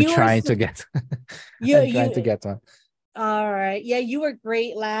 I'm trying to get one. All right. Yeah, you were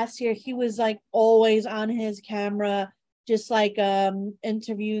great last year. He was like always on his camera, just like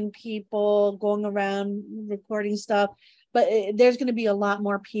interviewing people, going around recording stuff. But there's going to be a lot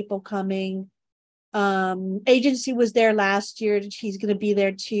more people coming. Agency was there last year. He's going to be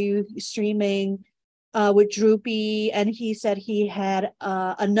there too, streaming with Droopy, and he said he had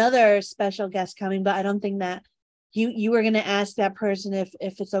another special guest coming, but I don't think that you were going to ask that person if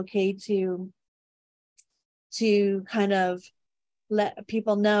it's okay to kind of let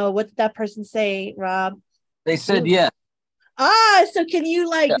people know. What did that person say, Rob? They said yeah. So can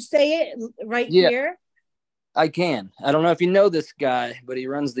you say it right here? I can. I don't know if you know this guy, but he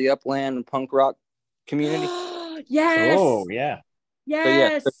runs the Upland punk rock community. Yes. Oh yeah.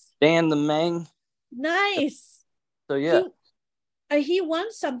 Yes. So Dan the Mang. Nice. So yeah. He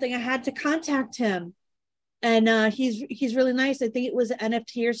won something. I had to contact him. And he's really nice. I think it was an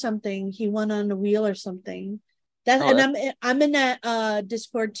NFT or something. He won on a wheel or something. I'm in that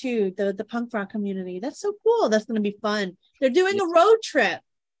Discord too, the punk rock community. That's so cool. That's gonna be fun. They're doing a road trip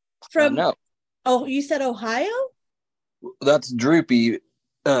from no. Oh, you said Ohio? That's Droopy.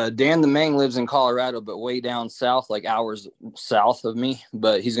 Dan the Mang lives in Colorado, but way down south, like hours south of me.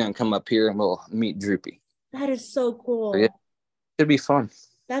 But he's going to come up here and we'll meet Droopy. That is so cool. So, yeah, it'd be fun.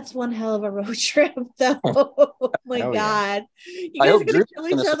 That's one hell of a road trip, though. Oh my Oh, God. yeah. You guys are going to kill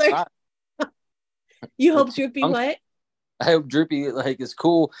each other. You hope Droopy what? I hope Droopy is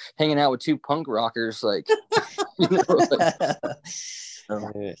cool hanging out with two punk rockers. We'll see.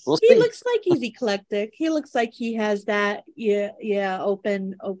 He looks like he's eclectic. He looks like he has that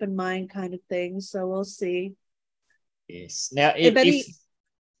open mind kind of thing. So we'll see. Yes. Now,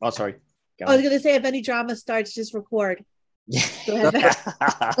 sorry. I was going to say, if any drama starts, just record. Go ahead.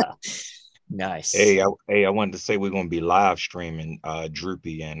 Nice. Hey, I wanted to say we're going to be live streaming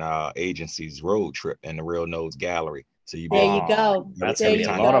Droopy and Agency's road trip in the Real Nose Gallery. So you go. That's going to be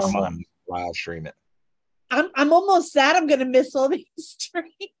a lot of fun. Live stream it. I'm almost sad I'm going to miss all these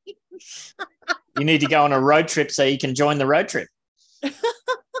streams. You need to go on a road trip so you can join the road trip.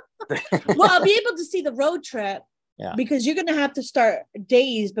 Well, I'll be able to see the road trip because you're going to have to start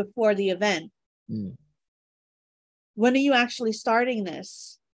days before the event. Mm. When are you actually starting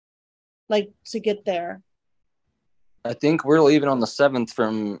this? To get there? I think we're leaving on the 7th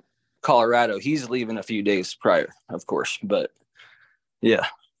from Colorado. He's leaving a few days prior, of course. But, yeah.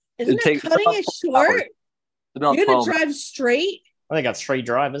 Isn't it cutting it short? You're going to drive straight? Well, they got 3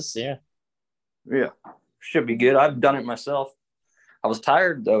 drivers, yeah. Yeah. Should be good. I've done it myself. I was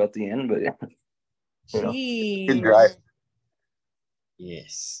tired, though, at the end, but, good drive.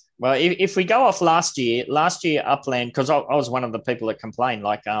 Yes. Well, if we go off last year Upland, because I was one of the people that complained,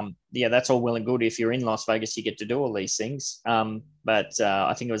 that's all well and good. If you're in Las Vegas, you get to do all these things. But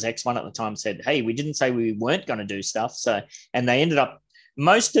I think it was X1 at the time said, hey, we didn't say we weren't going to do stuff. So, and they ended up,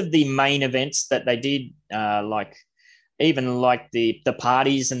 most of the main events that they did, the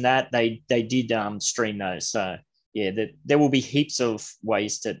parties and that, they did stream those. So, yeah, there will be heaps of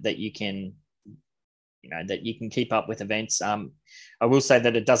ways that you can, that you can keep up with events. I will say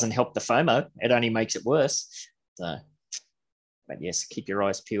that it doesn't help the FOMO. It only makes it worse. So, but yes, keep your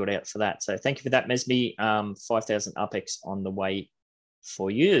eyes peeled out for that. So thank you for that, Mesme. 5,000 UpX on the way for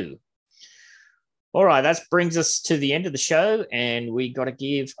you. All right, that brings us to the end of the show, and we got to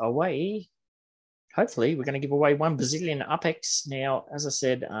give away, hopefully, we're going to give away 1 bazillion UpX. Now, as I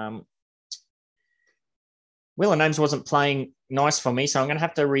said, Wheel of Names wasn't playing nice for me, so I'm going to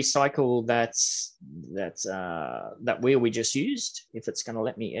have to recycle that wheel we just used, if it's going to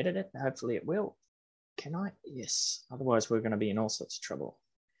let me edit it. Hopefully it will. Can I? Yes. Otherwise, we're going to be in all sorts of trouble.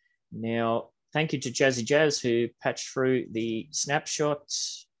 Now, thank you to Jazzy Jazz, who patched through the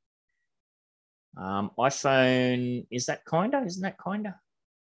snapshots. iPhone, isn't that kinda?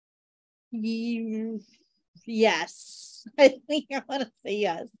 Yes. I think I want to say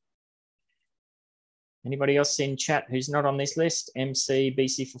yes. Anybody else in chat who's not on this list? MC,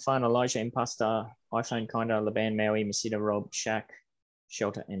 BC for Fun, Elijah, Imposter, iPhone Kinda, Laban, Maui, Masita, Rob, Shaq,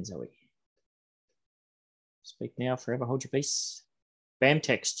 Shelter, and Zoe. Speak now, forever hold your peace.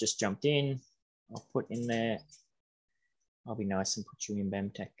 Bamtex just jumped in. I'll put in there. I'll be nice and put you in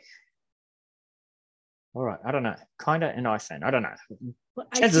Bamtech. All right, I don't know. Kinda an iPhone. I don't know.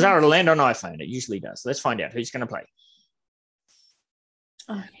 Chances are it'll land on iPhone. It usually does. Let's find out who's going to play.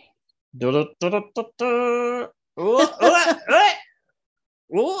 Okay.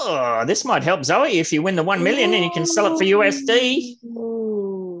 This might help Zoe if you win the 1 million and you can sell it for USD.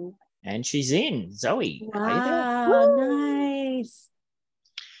 Ooh. And she's in. Zoe. Wow, nice.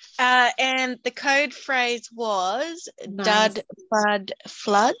 And the code phrase was Dud Bud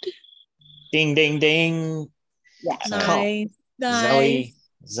Flood. Ding, ding, ding. Yeah. Nice.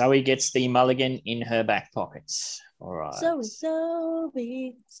 Zoe gets the mulligan in her back pockets. All right.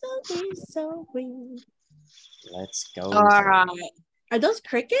 Zoe. Let's go. All right. Are those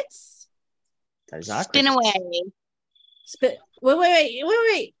crickets? Those are Spin crickets. away.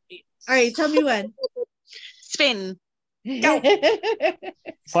 Wait. All right, tell me when. Spin. Go.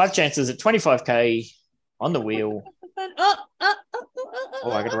 5 chances at 25K on the wheel. I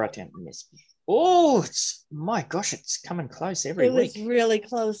got to write down this. Oh, my gosh, it's coming close every week. It was really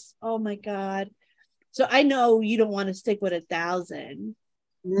close. Oh my God. So I know you don't want to stick with 1,000.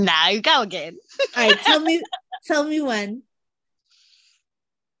 No, go again. All right, tell me when.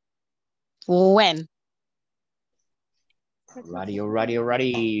 When?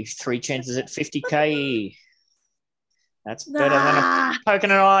 Righty. 3 chances at 50K. That's better than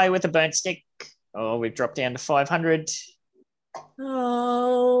poking an eye with a burnt stick. Oh, we've dropped down to 500.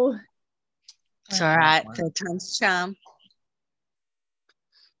 Oh. It's all right. Third time's the charm.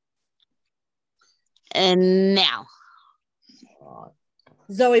 And now.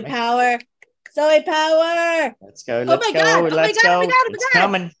 Zoe Power. Zoe power. Let's go. Let's go. Let's go. It's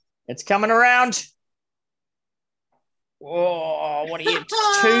coming. It's coming around. Oh, what are you?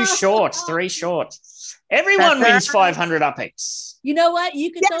 2 short, 3 short. Everyone wins 500 UPX. You know what?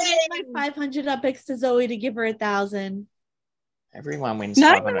 You can donate my 500 UPX to Zoe to give her 1,000. Everyone wins No,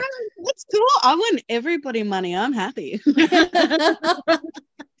 500. that's cool. I win everybody money. I'm happy.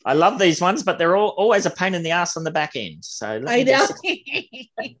 I love these ones, but they're always a pain in the ass on the back end. So I know.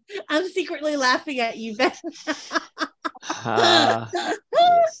 I'm secretly laughing at you, Ben.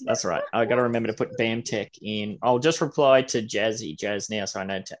 Yes, that's right. I got to remember to put BAMTech in. I'll just reply to Jazz now, so I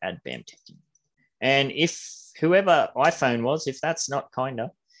know to add BAMTech in. And if whoever iPhone was, if that's not kinder,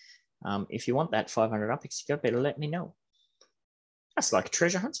 if you want that 500 UPX, you better let me know. That's like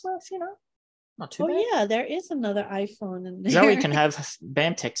treasure hunt's worth, Not too bad. Yeah, there is another iPhone in there. Zoe can have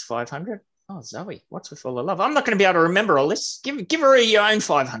BAMTech's 500. Oh, Zoe, what's with all the love? I'm not going to be able to remember all this. Give her your own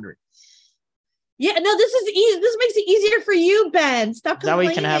 500. Yeah, no, this is easy. This makes it easier for you, Ben. Stop complaining.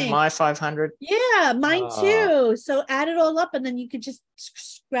 Zoe can have my 500. Yeah, mine too. So add it all up, and then you could just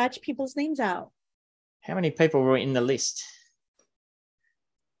scratch people's names out. How many people were in the list?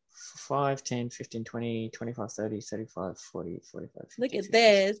 5, 10, 15, 20, 25, 30, 35, 40, 45, 50, Look at 50.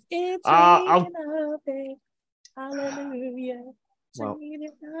 this. It's Hallelujah. Well,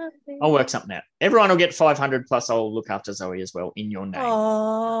 I'll work something out. Everyone will get 500 plus I'll look after Zoe as well in your name.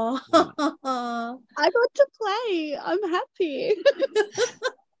 Oh, I got to play. I'm happy.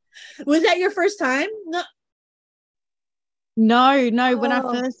 Was that your first time? No. When I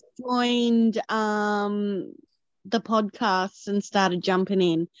first joined the podcast and started jumping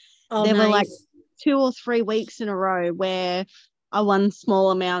in, there were like 2 or 3 weeks in a row where I won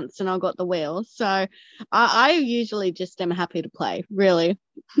small amounts and I got the wheel. So I usually just am happy to play, really.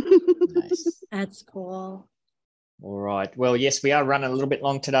 Nice. That's cool. All right. Well, yes, we are running a little bit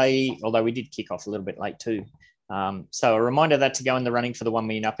long today, although we did kick off a little bit late too. So a reminder that to go in the running for the 1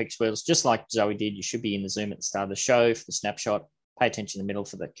 million UPX wheels, just like Zoe did, you should be in the Zoom at the start of the show for the snapshot. Pay attention in the middle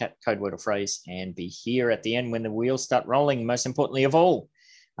for the code word or phrase, and be here at the end when the wheels start rolling, most importantly of all.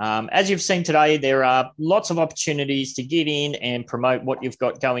 As you've seen today, there are lots of opportunities to get in and promote what you've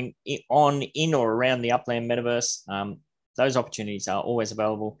got going on in or around the Upland metaverse. Those opportunities are always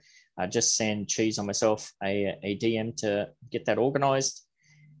available. Just send Cheese on myself a DM to get that organized.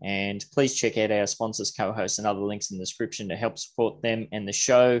 And please check out our sponsors, co-hosts, and other links in the description to help support them and the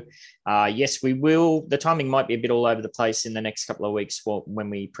show. Yes, we will. The timing might be a bit all over the place in the next couple of weeks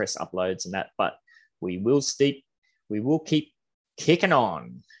when we press uploads and that, but we will keep kicking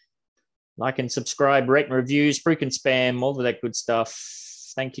on. Like and subscribe, rate and review, spruik and spam, all of that good stuff.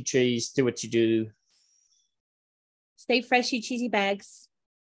 Thank you, Cheese. Do what you do. Stay fresh, you cheesy bags.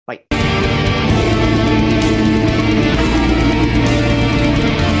 Bye.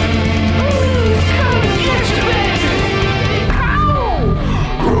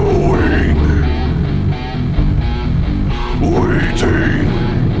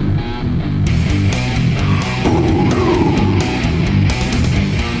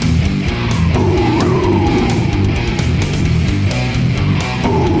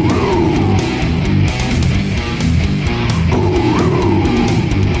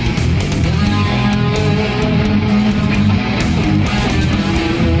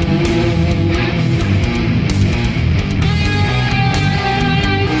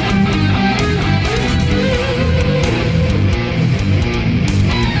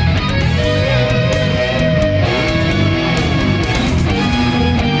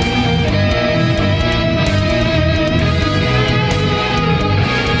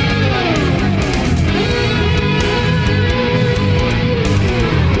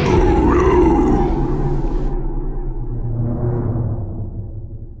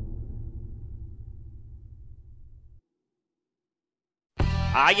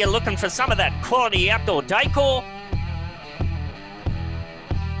 Are you looking for some of that quality outdoor decor?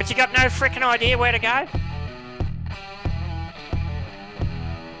 But you got no freaking idea where to go?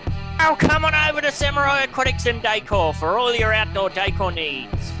 Oh, come on over to Samurai Aquatics and Decor for all your outdoor decor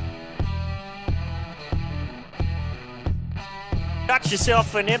needs. Got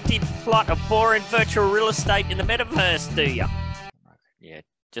yourself an empty plot of boring virtual real estate in the metaverse, do you? Yeah,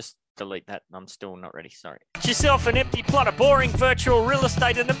 just delete that. I'm still not ready, sorry. Got yourself an empty plot of boring virtual real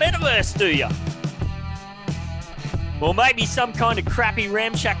estate in the metaverse, do you? Or maybe some kind of crappy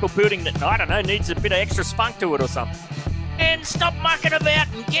ramshackle building that, I don't know, needs a bit of extra spunk to it or something. And stop mucking about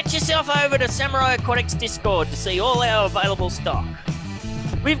and get yourself over to Samurai Aquatics Discord to see all our available stock.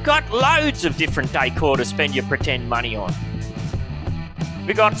 We've got loads of different decor to spend your pretend money on.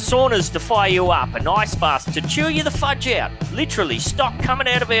 We got saunas to fire you up and ice baths to chew you the fudge out. Literally stock coming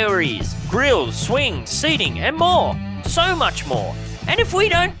out of our ears. Grills, swings, seating and more. So much more. And if we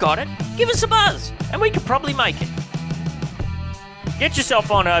don't got it, give us a buzz and we could probably make it. Get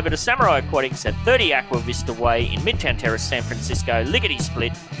yourself on over to Samurai Aquatics at 30 Aqua Vista Way in Midtown Terrace, San Francisco, lickety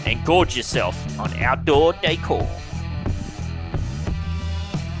split, and gorge yourself on outdoor decor.